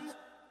done.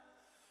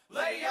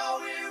 Lay your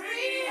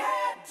weary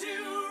head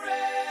to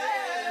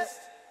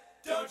rest.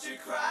 Don't you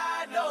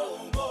cry no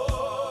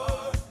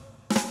more.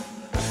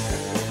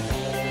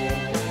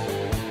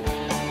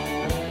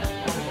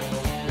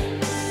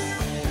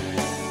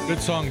 Good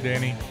song,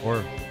 Danny,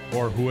 or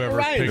whoever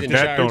Ryan's picked in it.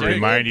 That don't charge.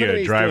 remind you of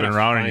He's driving doing a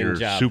around in fine your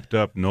job. souped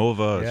up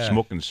Nova, Yeah.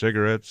 smoking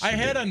cigarettes. I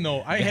had a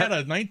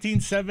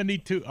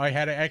 1972. I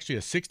had actually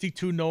a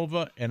 62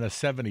 Nova and a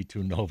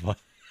 72 Nova.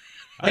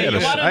 I had you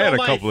wanna a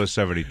know couple of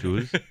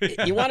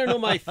 72s. You want to know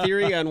my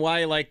theory on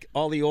why, like,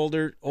 all the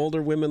older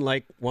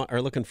women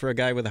are looking for a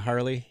guy with a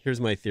Harley?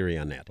 Here's my theory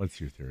on that. What's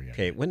your theory?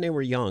 Okay, when they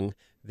were young,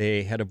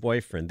 they had a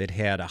boyfriend that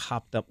had a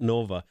hopped-up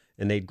Nova,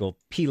 and they'd go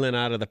peeling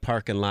out of the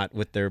parking lot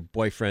with their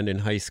boyfriend in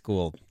high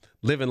school,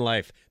 living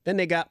life. Then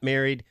they got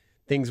married.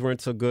 Things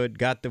weren't so good,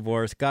 got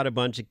divorced, got a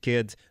bunch of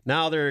kids.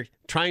 Now they're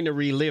trying to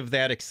relive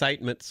that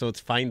excitement, so it's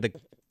find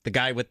the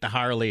guy with the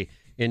Harley,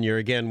 and you're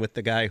again with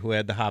the guy who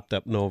had the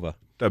hopped-up Nova.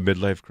 The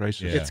midlife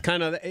crisis. Yeah. It's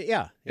kind of,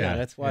 yeah.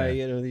 That's why,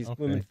 these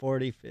women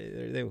 40,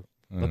 they're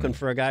looking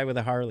for a guy with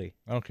a Harley.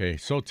 Okay,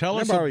 so tell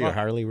Can us I borrow about your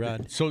Harley,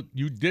 Rod? So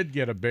you did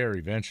get a bear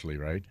eventually,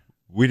 right?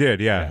 We did,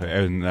 yeah.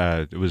 And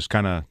it was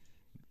kind of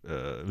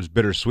it was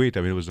bittersweet.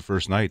 I mean, it was the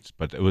first night,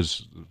 but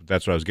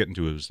that's what I was getting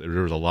to.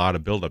 There was a lot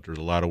of buildup. There was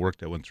a lot of work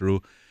that went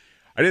through.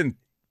 I didn't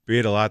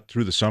bait a lot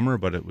through the summer,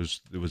 but it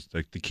was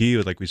like the key,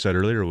 like we said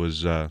earlier,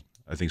 was I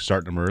think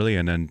starting them early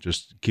and then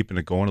just keeping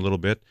it going a little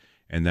bit.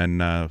 And then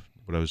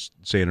what I was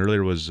saying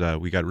earlier was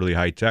we got really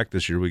high tech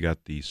this year. We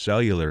got the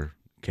cellular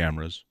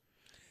cameras.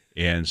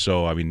 And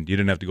so, I mean, you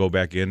didn't have to go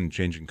back in and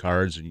changing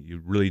cards, and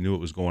you really knew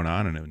what was going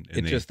on. And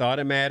It just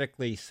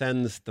automatically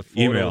sends the photo.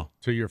 email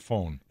to your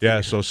phone. Yeah,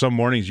 so some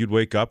mornings you'd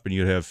wake up and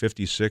you'd have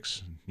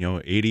 56,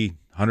 80,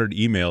 100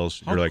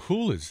 emails. How You're like,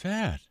 cool is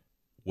that?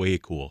 Way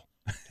cool.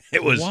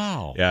 It was.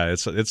 Wow. Yeah,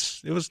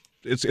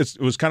 it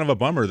was kind of a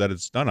bummer that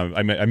it's done.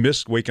 I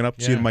miss waking up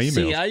seeing my emails.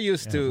 See, I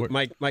used to.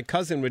 My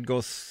cousin would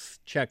go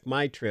check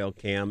my trail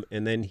cam,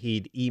 and then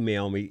he'd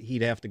email me.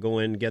 He'd have to go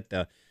in and get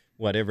the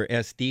whatever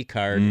SD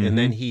card, and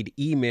then he'd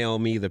email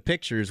me the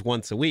pictures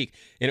once a week.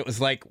 And it was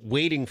like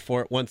waiting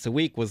for it once a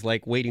week was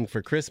like waiting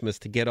for Christmas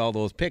to get all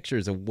those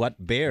pictures of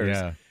what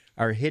bears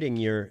are hitting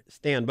your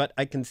stand. But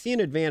I can see an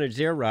advantage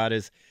there, Rod,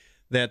 is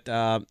that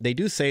they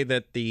do say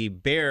that the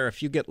bear,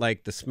 if you get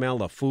like the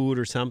smell of food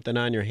or something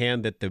on your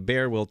hand, that the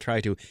bear will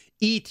try to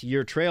eat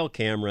your trail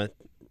camera.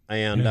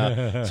 And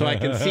so I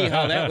can see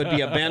how that would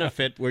be a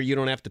benefit where you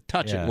don't have to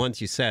touch it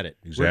once you set it.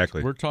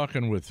 Exactly. We're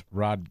talking with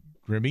Rod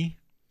Grimmy.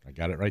 I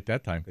got it right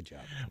that time. Good job.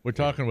 We're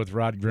talking with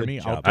Rod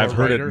Grimmy. I've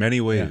heard it many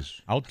ways.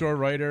 Yeah. Outdoor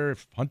writer,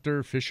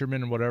 hunter,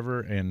 fisherman,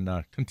 whatever.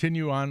 And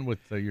continue on with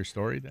your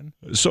story then.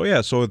 So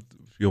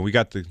we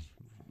got to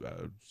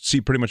see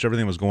pretty much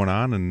everything that was going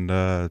on, and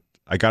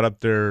I got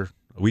up there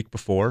a week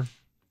before,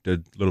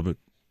 did a little bit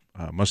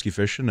muskie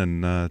fishing,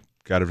 and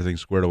got everything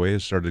squared away.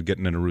 Started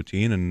getting in a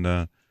routine,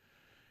 and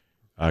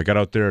I got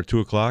out there at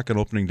 2:00 on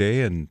opening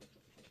day, and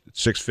at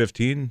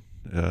 6:15,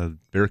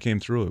 bear came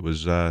through. It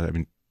was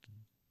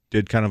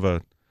did kind of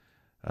a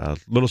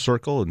little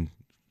circle and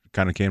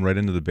kind of came right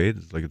into the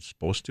bait like it's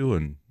supposed to,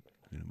 and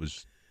it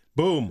was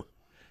boom.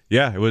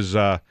 Yeah, it was.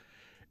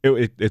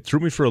 It threw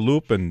me for a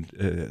loop, and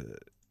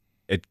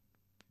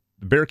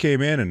the bear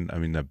came in, and I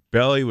mean the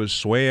belly was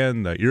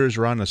swaying, the ears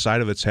were on the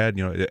side of its head.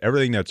 You know,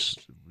 everything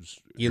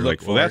you're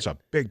like, well, that's a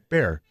big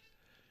bear.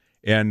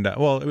 And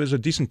well, it was a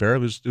decent bear. It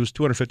was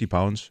 250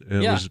 pounds.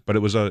 But it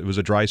was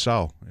a dry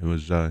sow. It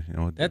was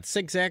That's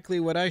exactly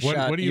what I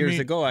shot years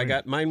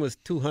ago. Mine was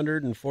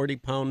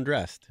 240-pound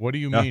dressed. What do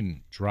you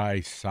mean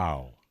dry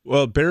sow?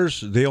 Well,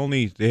 bears they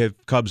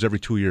have cubs every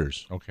 2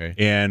 years. Okay.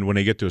 And when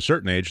they get to a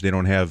certain age, they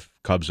don't have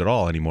cubs at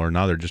all anymore.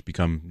 Now they're just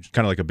become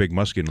kind of like a big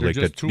muskie in the lake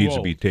that needs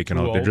to be taken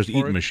out. They're just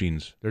eating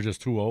machines. They're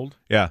just too old.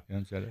 Yeah.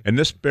 And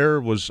this bear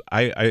was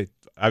I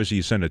obviously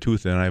you sent a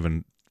tooth in. I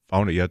haven't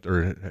found it yet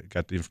or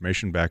got the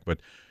information back, but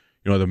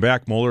the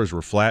back molars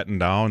were flattened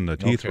down, the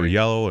teeth were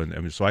yellow, and I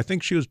mean, so I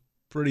think she was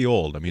pretty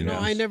old. I mean,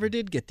 I never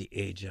did get the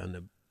age on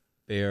the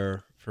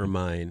bear for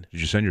mine.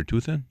 Did you send your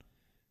tooth in?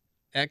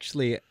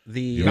 Actually,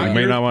 you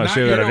may not want to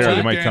say that on air.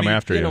 They might come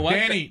after you.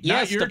 Danny,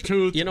 not your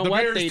tooth. You know the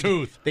what? Bear's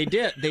tooth. They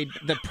did.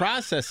 The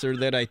processor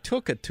that I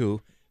took it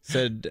to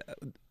said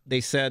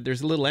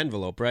there's a little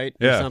envelope, right?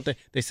 Yeah. Or something.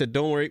 They said,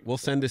 don't worry, we'll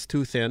send this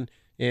tooth in.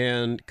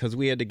 And because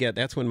we had to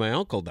that's when my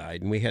uncle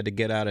died, and we had to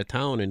get out of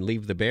town and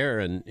leave the bear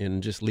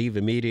and just leave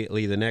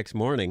immediately the next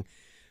morning.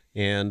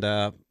 And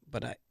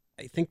but I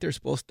think they're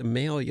supposed to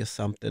mail you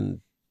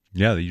something.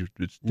 Yeah, it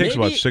takes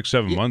about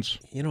 6-7 months.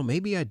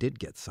 Maybe I did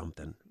get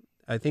something.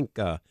 I think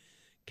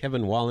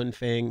Kevin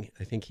Wallenfang,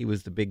 I think he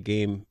was the big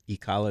game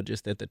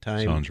ecologist at the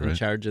time. Sounds right. In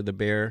charge of the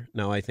bear.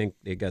 Now I think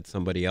they got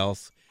somebody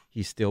else.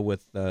 He's still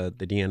with the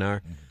DNR.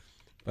 Mm-hmm.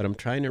 But I'm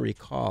trying to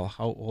recall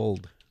how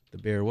old the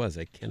bear was.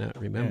 I cannot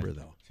remember,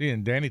 though. See,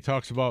 and Danny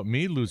talks about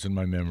me losing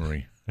my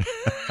memory.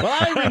 Well,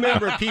 I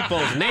remember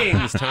people's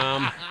names,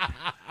 Tom.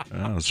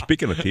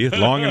 Speaking of teeth,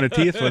 long in the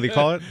teeth, what do they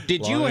call it?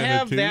 Did you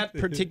have that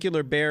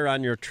particular bear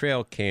on your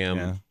trail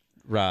cam,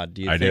 Rod?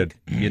 Do you think?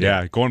 I did.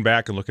 Yeah, going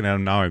back and looking at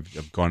him now,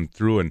 I've gone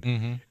through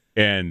and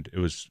it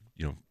was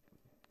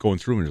going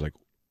through and you're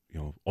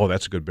like, oh,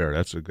 that's a good bear.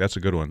 That's a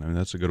good one. I mean,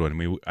 that's a good one. I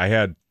mean, I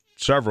had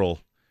several.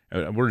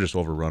 We're just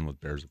overrun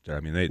with bears up there. I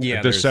mean,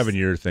 this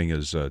 7-year thing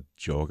is a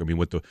joke. I mean,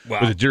 with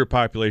the deer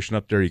population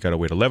up there, you got to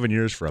wait 11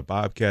 years for a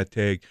bobcat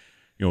tag.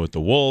 With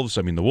the wolves,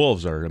 I mean, the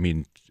wolves are. I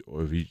mean,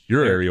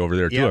 your area over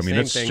there too. Yeah, I mean,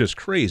 that's just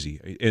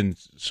crazy. And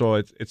so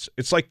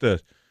it's like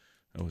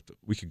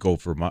we could go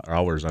for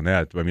hours on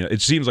that. I mean,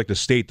 it seems like the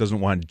state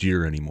doesn't want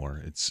deer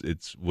anymore. It's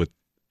with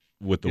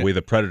the way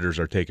the predators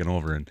are taking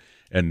over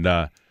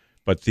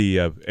but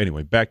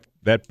anyway, back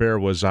that bear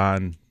was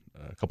on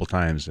a couple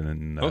times,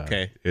 and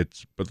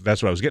but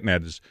that's what I was getting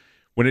at is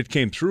when it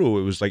came through,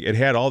 it was like it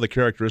had all the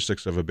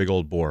characteristics of a big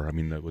old boar. I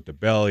mean, with the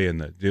belly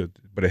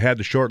but it had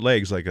the short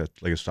legs like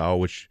a sow,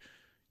 which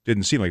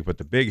didn't seem like. But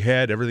the big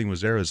head, everything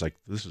was there. It was like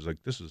this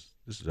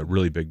is a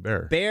really big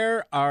bear.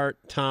 Bear are,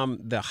 Tom,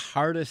 the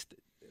hardest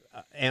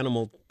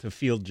animal to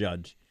field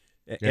judge.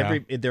 Yeah.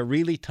 They're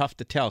really tough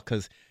to tell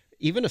because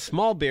even a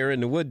small bear in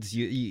the woods,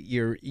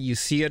 you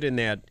see it in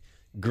that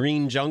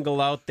green jungle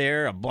out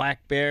there, a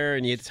black bear,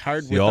 and it's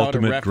hard the without a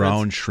ultimate reference.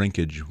 ground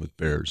shrinkage with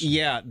bears.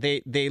 Yeah,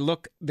 they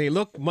look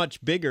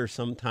much bigger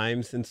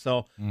sometimes, and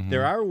so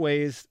there are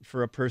ways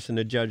for a person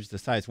to judge the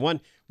size.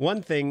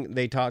 One thing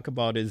they talk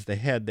about is the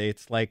head.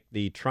 It's like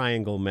the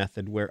triangle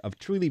method, where a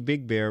truly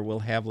big bear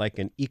will have like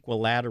an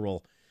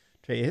equilateral.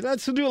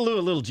 Let's do a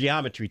little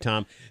geometry,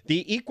 Tom.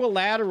 The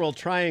equilateral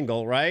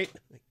triangle, right?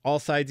 All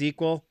sides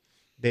equal.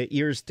 The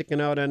ears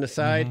sticking out on the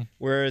side,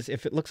 whereas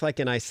if it looks like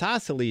an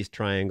isosceles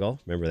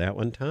triangle, remember that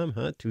one, Tom?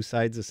 Huh? Two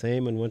sides the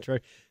same and one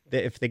triangle.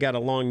 If they got a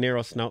long,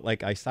 narrow snout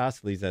like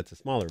isosceles, that's a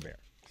smaller bear.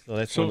 So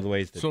that's one of the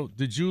ways. So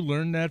did you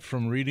learn that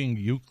from reading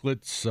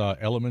Euclid's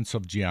Elements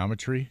of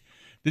Geometry?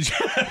 Did you?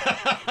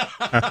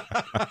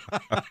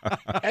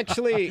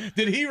 Actually,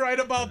 did he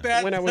write about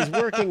that? When I was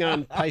working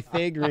on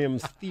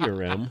Pythagorean's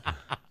theorem,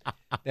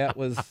 that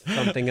was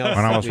something else.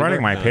 When I was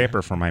writing my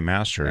paper for my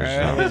master's.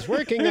 I was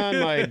working on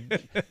my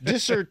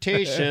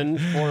dissertation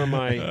for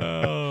my.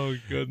 Oh,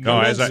 goodness.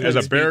 No, as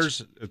a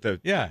bear's,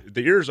 the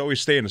ears always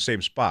stay in the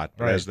same spot.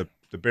 But as the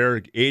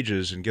bear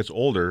ages and gets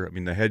older, I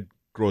mean, the head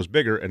grows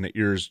bigger and the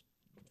ears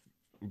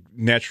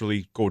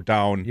naturally go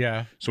down.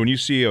 Yeah. So when you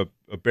see a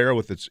bear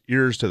with its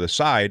ears to the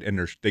side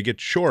and they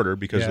get shorter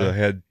because of the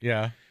head.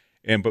 Yeah.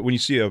 But when you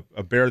see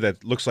a bear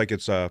that looks like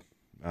it's like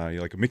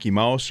a Mickey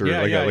Mouse or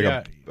like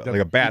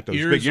a bat, those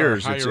big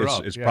ears,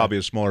 it's probably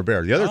a smaller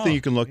bear. The other thing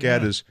you can look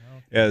at is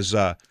as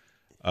like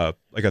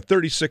a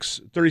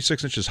 36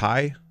 inches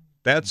high.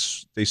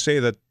 They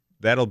say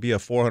that'll be a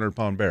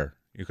 400-pound bear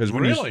because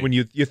when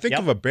you think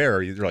of a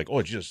bear, you're like, oh,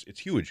 it's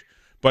huge.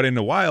 But in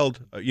the wild,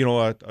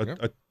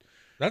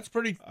 that's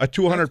pretty. A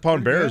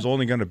 200-pound bear is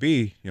only going to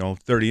be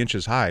 30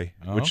 inches high,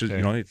 which is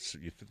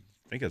you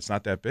think it's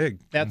not that big.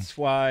 That's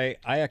why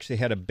I actually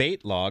had a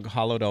bait log,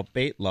 hollowed out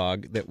bait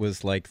log that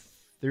was like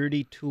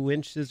 32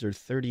 inches or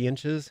 30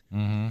 inches.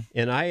 Mm-hmm.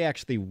 And I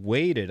actually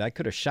waited. I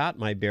could have shot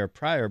my bear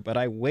prior, but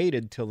I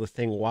waited till the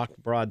thing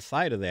walked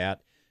broadside of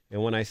that.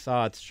 And when I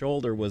saw its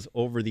shoulder was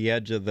over the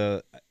edge of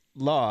the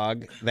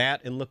log,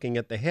 that and looking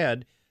at the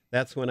head,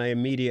 that's when I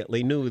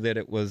immediately knew that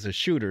it was a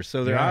shooter.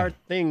 So there are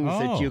things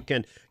that you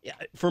can. Yeah,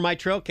 for my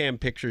trail cam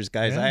pictures,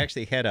 guys, I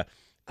actually had a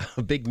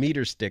big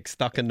meter stick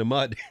stuck in the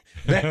mud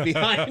back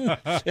behind.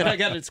 And I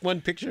got this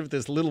one picture of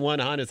this little one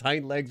on his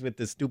hind legs with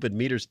this stupid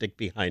meter stick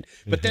behind.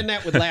 But then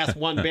that would last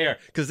one bear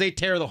because they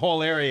tear the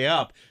whole area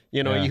up.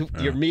 You know,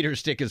 your meter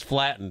stick is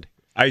flattened.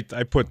 I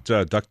put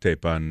duct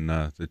tape on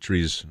the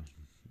trees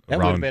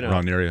around the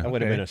area. That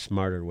would have been a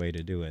smarter way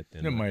to do it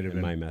than,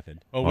 my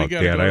method. Well,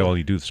 Dad, I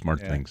only do smart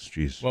things.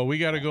 Jeez. Well, we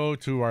got to go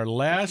to our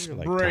last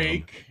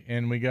break,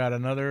 and we got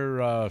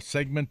another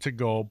segment to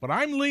go. But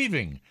I'm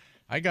leaving.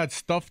 I got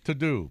stuff to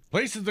do,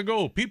 places to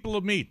go, people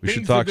to meet. We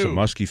should talk some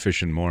muskie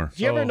fishing more.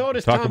 Do you ever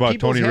notice talk about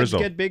people's Tony heads Rizzo.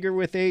 get bigger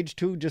with age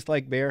too, just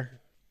like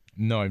bear?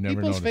 No, I've never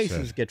People's noticed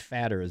faces that. get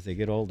fatter as they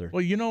get older.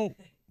 Well, you know,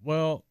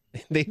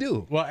 they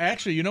do. Well,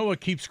 actually, you know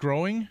what keeps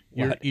growing?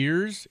 Your What?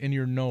 ears and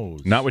your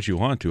nose. Not what you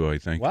want to, I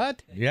think.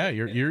 What? Yeah,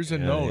 your ears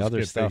and The nose other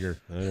get stuff, bigger.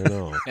 I don't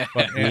know.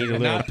 But Need a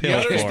little the pill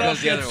other for stuff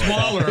it. gets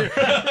smaller.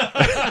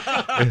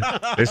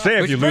 They say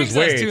if Which you brings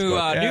lose us weight. to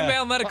but- New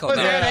Mail Medical. What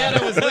was that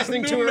ad I was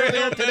listening to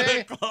earlier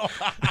today?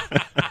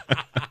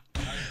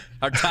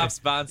 Our top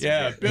sponsor.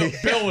 Yeah,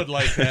 Bill would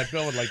like that.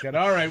 Bill would like that.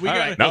 All right, we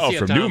got Now We'll see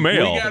from you, New Tom.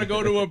 Mail. We got to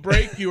go to a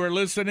break. You are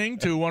listening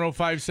to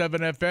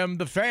 105.7 FM,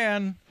 The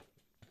Fan.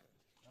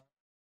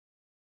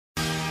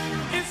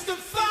 It's the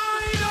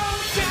final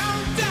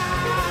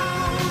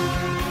countdown.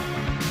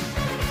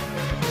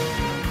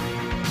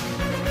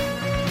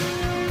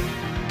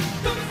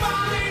 The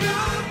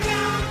final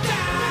countdown.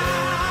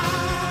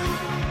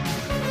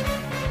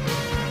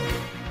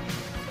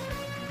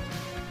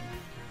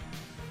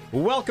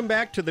 Welcome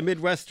back to the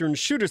Midwestern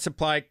Shooter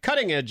Supply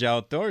Cutting Edge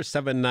Outdoors,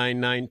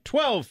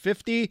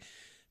 799-1250.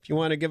 If you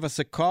want to give us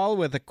a call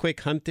with a quick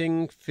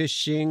hunting,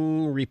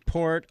 fishing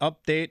report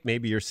update,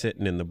 maybe you're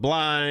sitting in the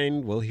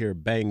blind. We'll hear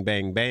bang,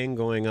 bang, bang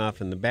going off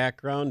in the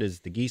background as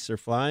the geese are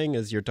flying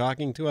as you're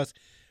talking to us.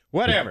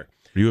 Whatever.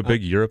 Are you a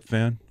big Europe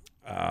fan?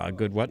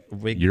 Good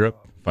what? Big,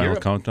 Europe? Final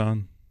Europe.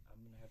 countdown?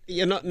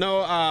 You know,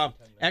 no,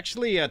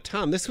 actually,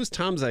 Tom, this was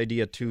Tom's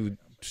idea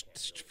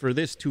for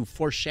this to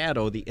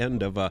foreshadow the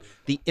end of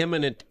the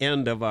imminent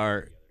end of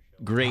our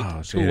great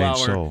so it ain't 2-hour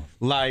so.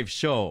 live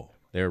show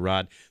there,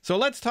 Rod. So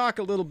let's talk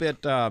a little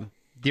bit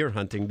deer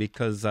hunting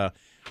because,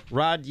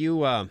 Rod,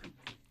 you I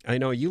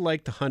know you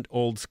like to hunt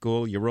old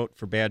school. You wrote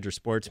for Badger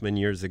Sportsman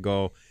years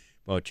ago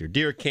about your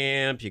deer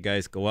camp. You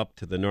guys go up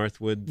to the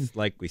Northwoods.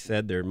 Like we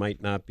said, there's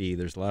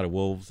a lot of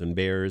wolves and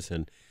bears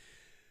and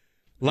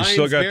lions,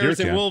 still got deer bears,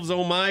 and camp. wolves,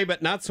 oh my,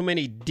 but not so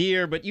many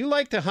deer. But you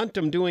like to hunt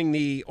them doing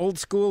the old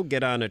school,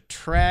 get on a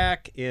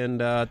track, and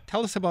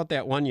tell us about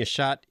that one you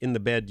shot in the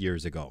bed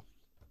years ago.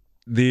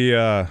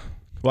 Well,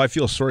 I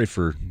feel sorry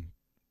for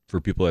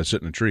people that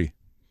sit in a tree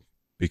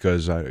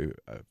because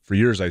for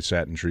years I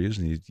sat in trees,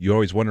 and you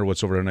always wonder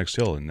what's over the next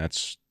hill, and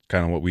that's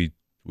kind of what we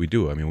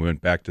do. I mean, we went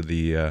back to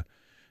the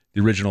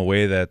original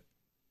way that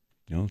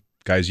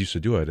guys used to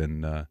do it,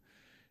 and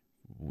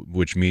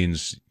which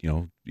means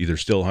either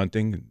still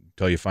hunting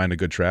until you find a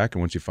good track,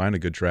 and once you find a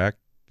good track,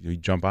 you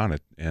jump on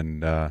it.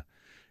 And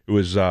it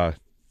was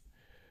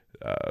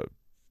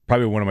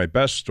probably one of my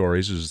best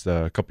stories. Is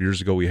a couple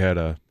years ago we had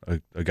a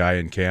guy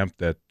in camp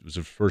that was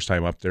the first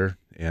time up there,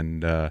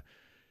 and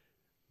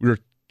we were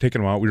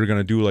taking him out. We were going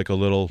to do like a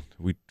little.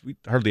 We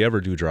hardly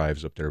ever do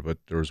drives up there, but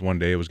there was one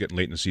day. It was getting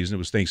late in the season. It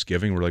was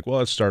Thanksgiving. We're like, well,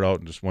 let's start out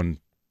in just one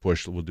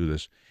push. We'll do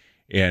this,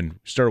 and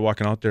started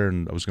walking out there,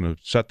 and I was going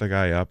to set the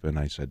guy up, and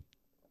I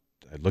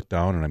looked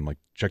down, and I'm like,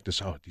 check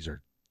this out.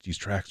 These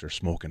tracks are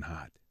smoking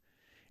hot.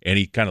 And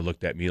he kind of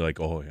looked at me like,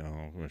 oh,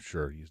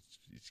 sure.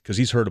 Because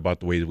he's heard about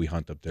the way that we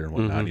hunt up there and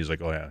whatnot. Mm-hmm. And he's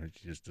like, oh, yeah,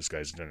 this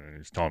guy's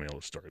telling me a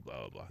little story, blah,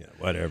 blah, blah. Yeah,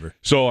 whatever.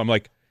 So I'm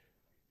like,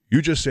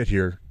 you just sit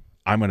here.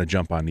 I'm going to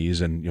jump on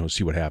these and,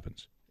 see what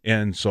happens.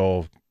 And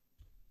so,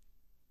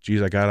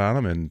 geez, I got on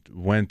him and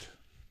went,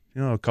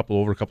 a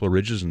couple of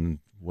ridges and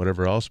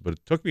whatever else. But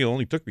it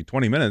only took me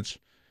 20 minutes.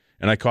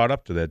 And I caught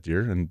up to that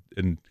deer and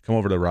come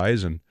over the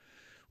rise and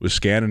was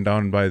scanning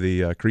down by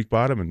the creek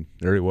bottom. And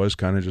there he was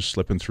kind of just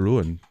slipping through.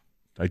 And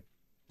I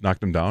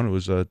knocked him down. It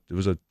was a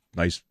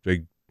nice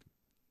big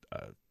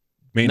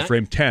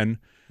mainframe 10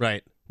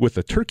 Right. with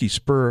a turkey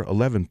spur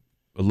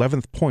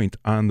 11th point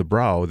on the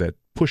brow that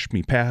pushed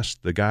me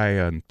past the guy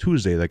on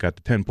Tuesday that got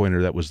the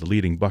 10-pointer that was the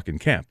leading buck in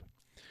camp,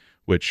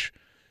 which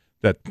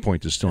that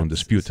point is still in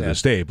dispute to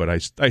this day, but I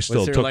still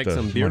Was there took like the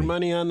some beer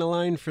money on the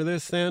line for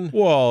this then?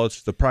 Well,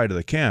 it's the pride of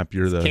the camp.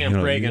 You're the camp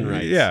bragging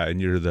rights. Yeah, and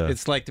you're the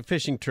It's like the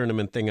fishing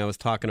tournament thing I was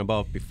talking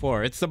about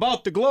before. It's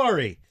about the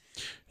glory.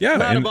 yeah,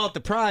 Not and, about the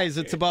prize,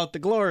 it's about the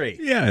glory.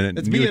 yeah, and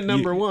It's you- being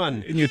number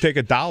one. and you take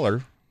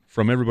 $1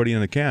 from everybody in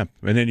the camp,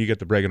 and then you get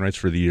the bragging rights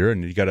for the year,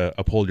 and you got to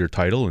uphold your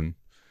title, and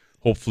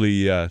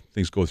hopefully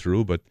things go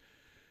through. But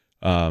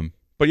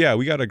yeah,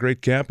 we got a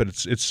great camp, and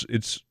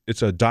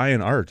it's a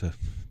dying art.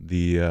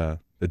 The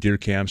deer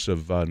camps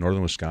of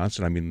northern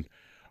Wisconsin. I mean,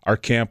 our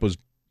camp was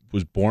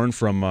born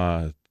from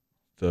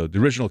the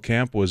original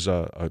camp was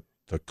the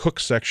cook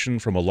section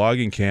from a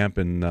logging camp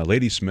in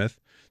Ladysmith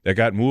that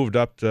got moved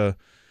up to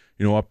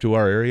up to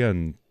our area,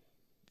 and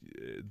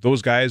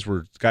those guys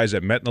were guys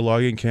that met in the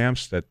logging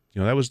camps. That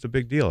that was the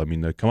big deal. I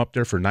mean, they come up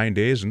there for 9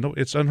 days, and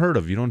it's unheard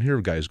of. You don't hear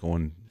guys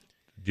going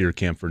deer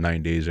camp for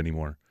 9 days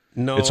anymore.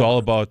 No, it's all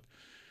about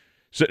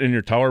sitting in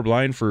your tower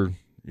blind for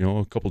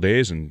a couple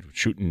days and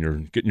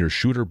getting your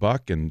shooter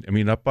buck. And I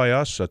mean, up by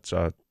us, that's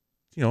a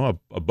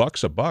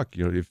buck's a buck.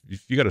 If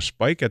you got a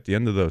spike at the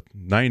end of the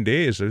 9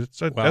 days,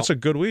 that's a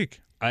good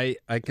week. I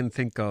can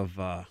think of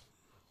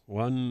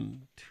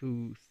 1,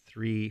 2,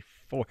 3,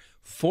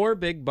 4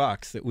 big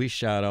bucks that we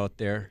shot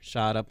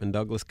up in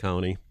Douglas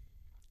County.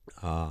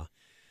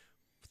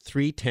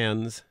 3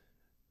 10s,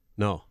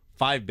 no,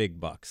 5 big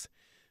bucks,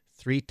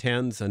 3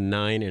 10s, a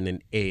 9, and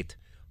an 8.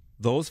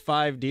 Those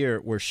 5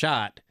 deer were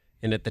shot.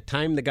 And at the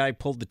time the guy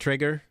pulled the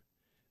trigger,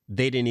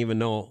 they didn't even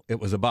know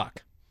it was a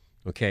buck.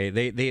 Okay,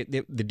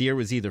 the deer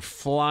was either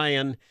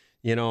flying,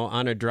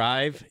 on a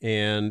drive,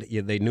 and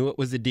they knew it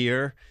was a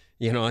deer,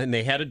 and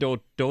they had a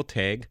doe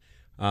tag,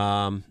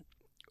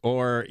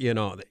 or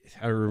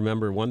I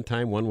remember one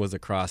time one was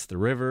across the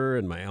river,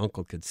 and my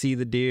uncle could see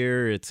the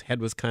deer. Its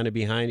head was kind of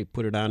behind. He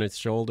put it on its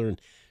shoulder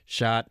and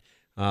shot.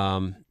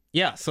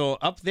 Yeah, so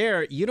up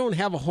there, you don't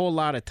have a whole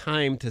lot of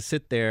time to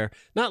sit there.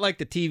 Not like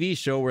the TV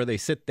show where they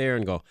sit there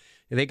and go,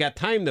 they got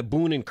time to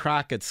Boone and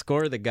Crockett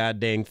score the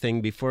goddamn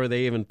thing before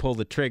they even pull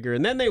the trigger.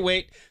 And then they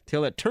wait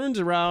till it turns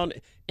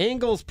around,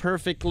 angles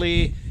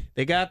perfectly.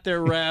 They got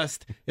their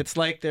rest. It's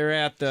like they're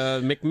at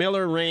the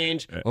McMiller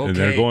Range. Okay. And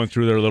they're going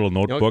through their little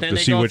notebook to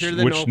see which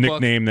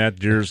nickname that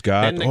deer's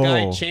got. Then the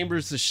guy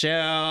chambers the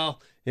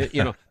shell.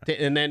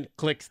 And then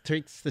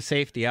takes the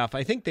safety off.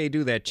 I think they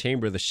do that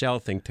chamber the shell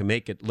thing to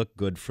make it look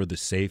good for the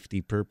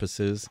safety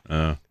purposes.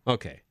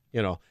 Okay,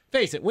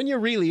 face it, when you're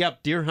really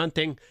up deer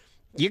hunting,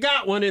 you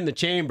got one in the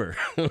chamber.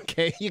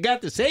 Okay, you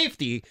got the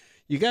safety.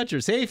 You got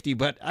your safety,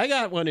 but I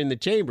got one in the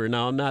chamber.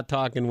 Now, I'm not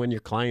talking when you're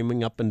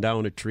climbing up and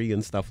down a tree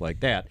and stuff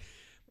like that.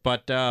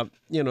 But,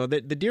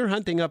 the deer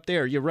hunting up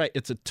there, you're right.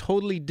 It's a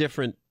totally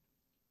different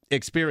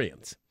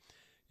experience.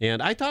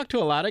 And I talked to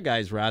a lot of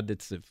guys, Rod,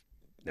 that's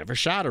never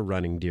shot a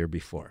running deer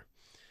before.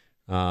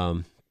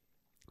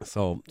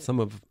 So some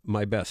of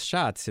my best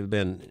shots have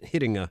been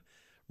hitting a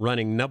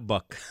running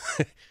nubbuck,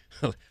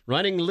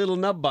 running little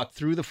nubbuck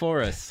through the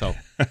forest. So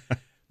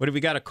what have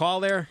we got, a call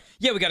there?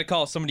 Yeah, we got a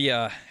call. Somebody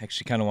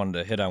actually kind of wanted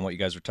to hit on what you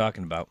guys were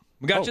talking about.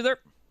 We got you there?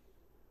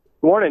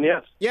 Good morning,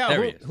 yes.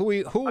 Yeah,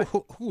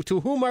 who to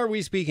whom are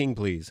we speaking,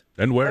 please?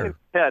 And where? My name's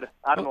Ted,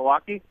 out of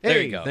Milwaukee. Hey,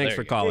 there you go. Thanks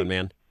for calling,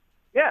 man.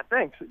 Yeah,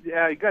 thanks.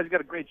 Yeah, you guys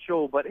got a great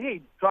show. But,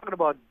 hey, talking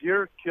about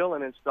deer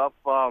killing and stuff,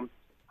 how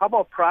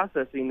about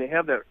processing? They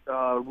have that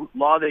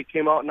law that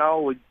came out now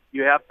where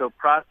you have to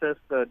process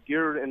the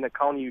deer in the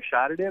county you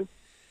shot it in.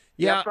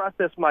 Yeah. I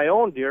process my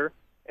own deer,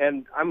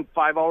 and I'm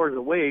 5 hours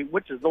away,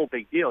 which is no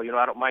big deal.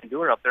 I don't mind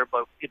doing it up there,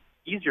 but it's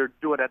easier to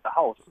do it at the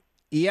house.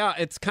 Yeah,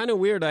 it's kind of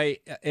weird.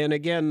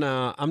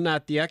 I'm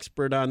not the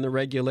expert on the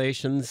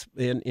regulations,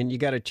 and you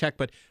got to check.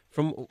 But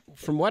from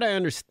what I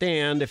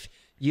understand, if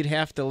you'd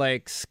have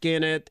to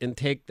skin it and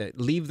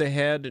leave the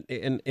head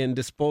and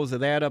dispose of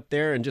that up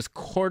there and just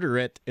quarter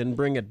it and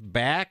bring it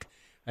back,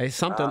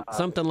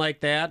 something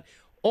like that.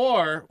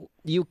 Or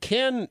you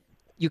can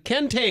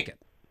take it.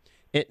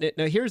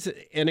 Now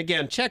and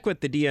again, check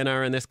with the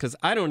DNR on this, because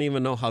I don't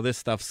even know how this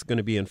stuff's going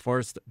to be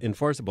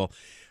enforceable.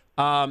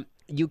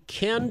 You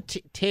can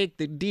take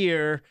the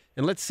deer,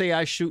 and let's say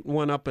I shoot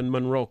one up in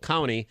Monroe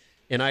County,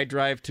 and I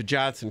drive to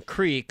Johnson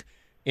Creek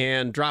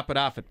and drop it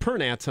off at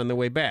Pernat's on the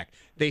way back.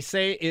 They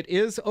say it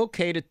is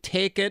okay to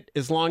take it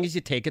as long as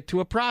you take it to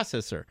a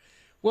processor.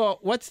 Well,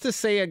 what's to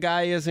say a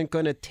guy isn't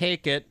going to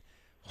take it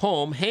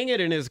home, hang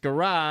it in his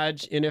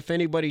garage, and if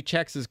anybody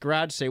checks his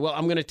garage, say, well,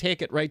 I'm going to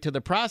take it right to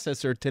the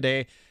processor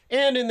today,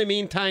 and in the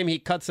meantime, he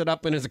cuts it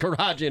up in his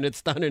garage and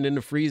it's done and in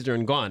the freezer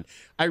and gone.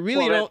 I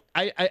really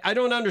I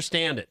don't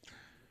understand it.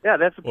 Yeah,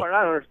 that's the part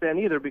I don't understand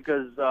either,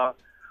 because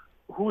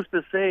who's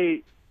to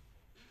say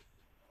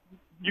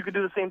you could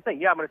do the same thing?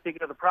 Yeah, I'm going to take it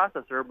to the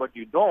processor, but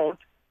you don't,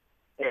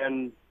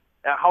 and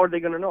how are they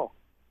going to know?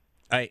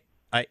 I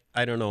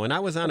don't know. And I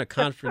was on a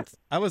conference.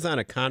 I was on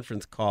a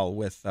conference call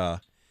with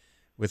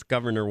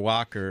Governor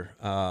Walker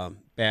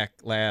back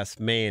last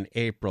May and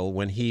April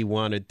when he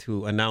wanted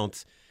to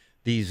announce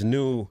these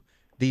new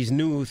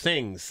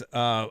things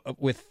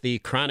with the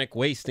chronic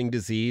wasting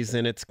disease,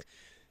 and it's.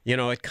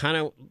 It kind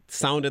of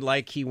sounded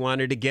like he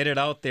wanted to get it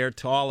out there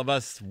to all of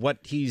us what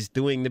he's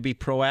doing to be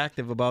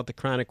proactive about the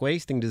chronic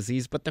wasting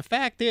disease. But the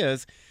fact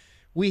is,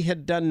 we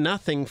had done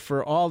nothing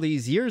for all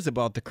these years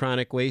about the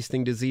chronic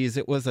wasting disease.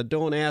 It was a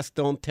don't ask,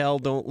 don't tell,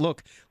 don't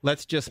look.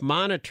 Let's just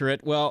monitor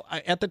it. Well,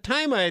 at the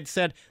time I had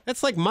said,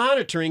 that's like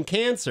monitoring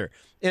cancer.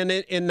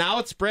 And now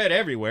it's spread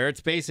everywhere. It's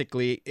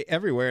basically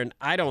everywhere. And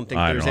I don't think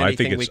there's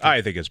anything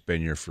I think it's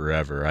been here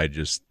forever.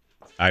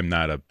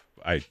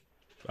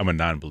 I'm a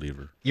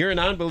non-believer. You're a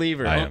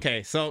non-believer.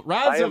 Okay, so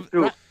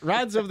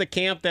Rod's of the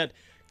camp that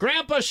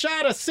Grandpa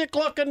shot a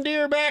sick-looking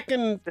deer back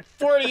in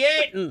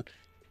 '48, and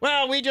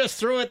well, we just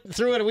threw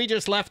it. We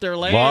just left our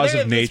land. Laws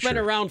of nature. It's been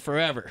around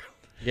forever.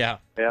 Yeah.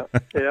 Yeah.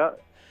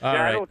 All I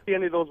right. don't see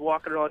any of those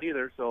walking around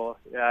either, so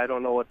yeah, I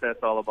don't know what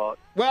that's all about.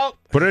 Well,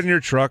 Put it in your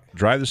truck,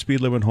 drive the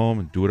speed limit home,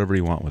 and do whatever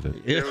you want with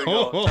it. There we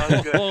go.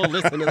 Sounds good.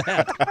 Listen to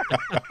that.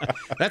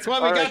 That's why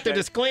we All got right, the guys.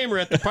 disclaimer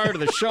at the part of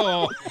the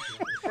show.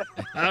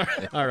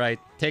 All right.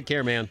 Take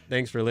care, man.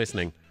 Thanks for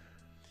listening.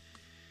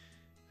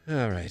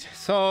 All right.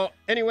 So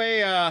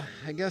anyway,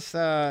 I guess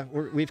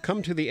we've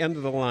come to the end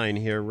of the line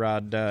here,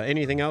 Rod.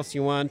 Anything else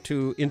you want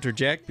to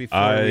interject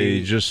before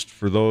we... Just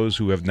for those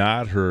who have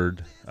not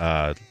heard,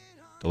 the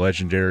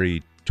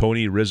legendary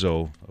Tony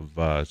Rizzo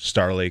of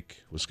Star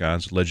Lake,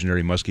 Wisconsin,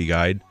 legendary muskie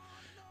guide,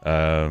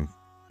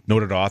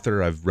 noted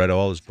author. I've read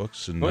all his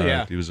books, and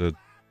he was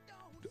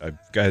I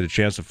had a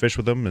chance to fish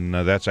with him, and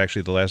that's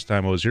actually the last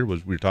time I was here.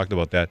 We were talking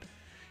about that.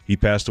 He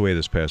passed away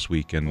this past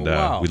week, and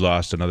we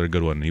lost another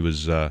good one. He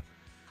was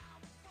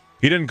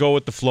he didn't go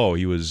with the flow.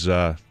 He was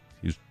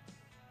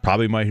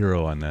probably my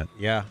hero on that.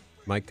 Yeah,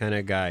 my kind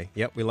of guy.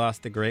 Yep, we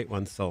lost a great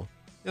one. So,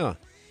 yeah,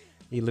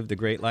 he lived a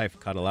great life.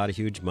 Caught a lot of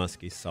huge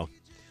muskies. So,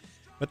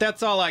 but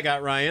that's all I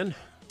got, Ryan.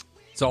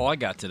 That's all I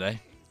got today.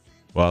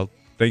 Well,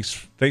 thanks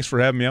for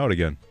having me out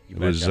again. It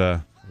was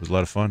a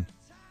lot of fun.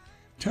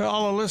 To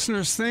all the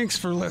listeners, thanks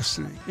for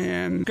listening.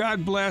 And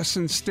God bless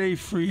and stay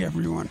free,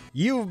 everyone.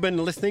 You've been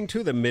listening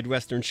to the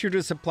Midwestern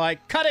Shooter Supply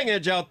Cutting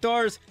Edge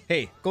Outdoors.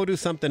 Hey, go do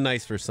something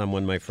nice for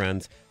someone, my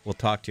friends. We'll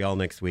talk to you all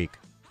next week.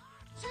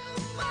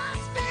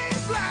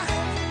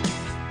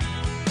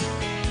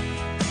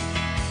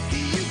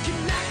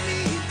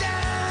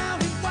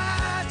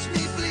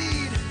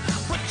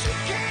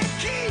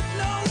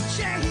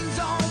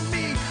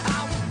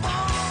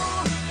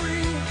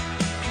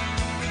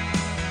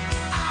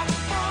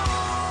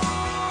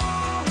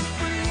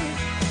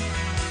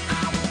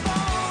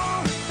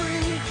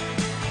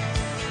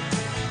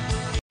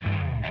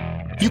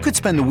 You could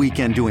spend the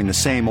weekend doing the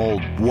same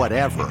old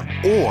whatever,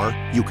 or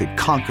you could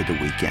conquer the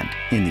weekend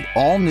in the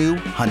all-new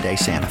Hyundai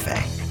Santa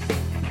Fe.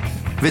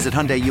 Visit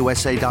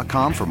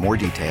HyundaiUSA.com for more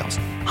details.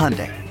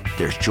 Hyundai,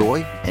 there's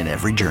joy in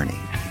every journey.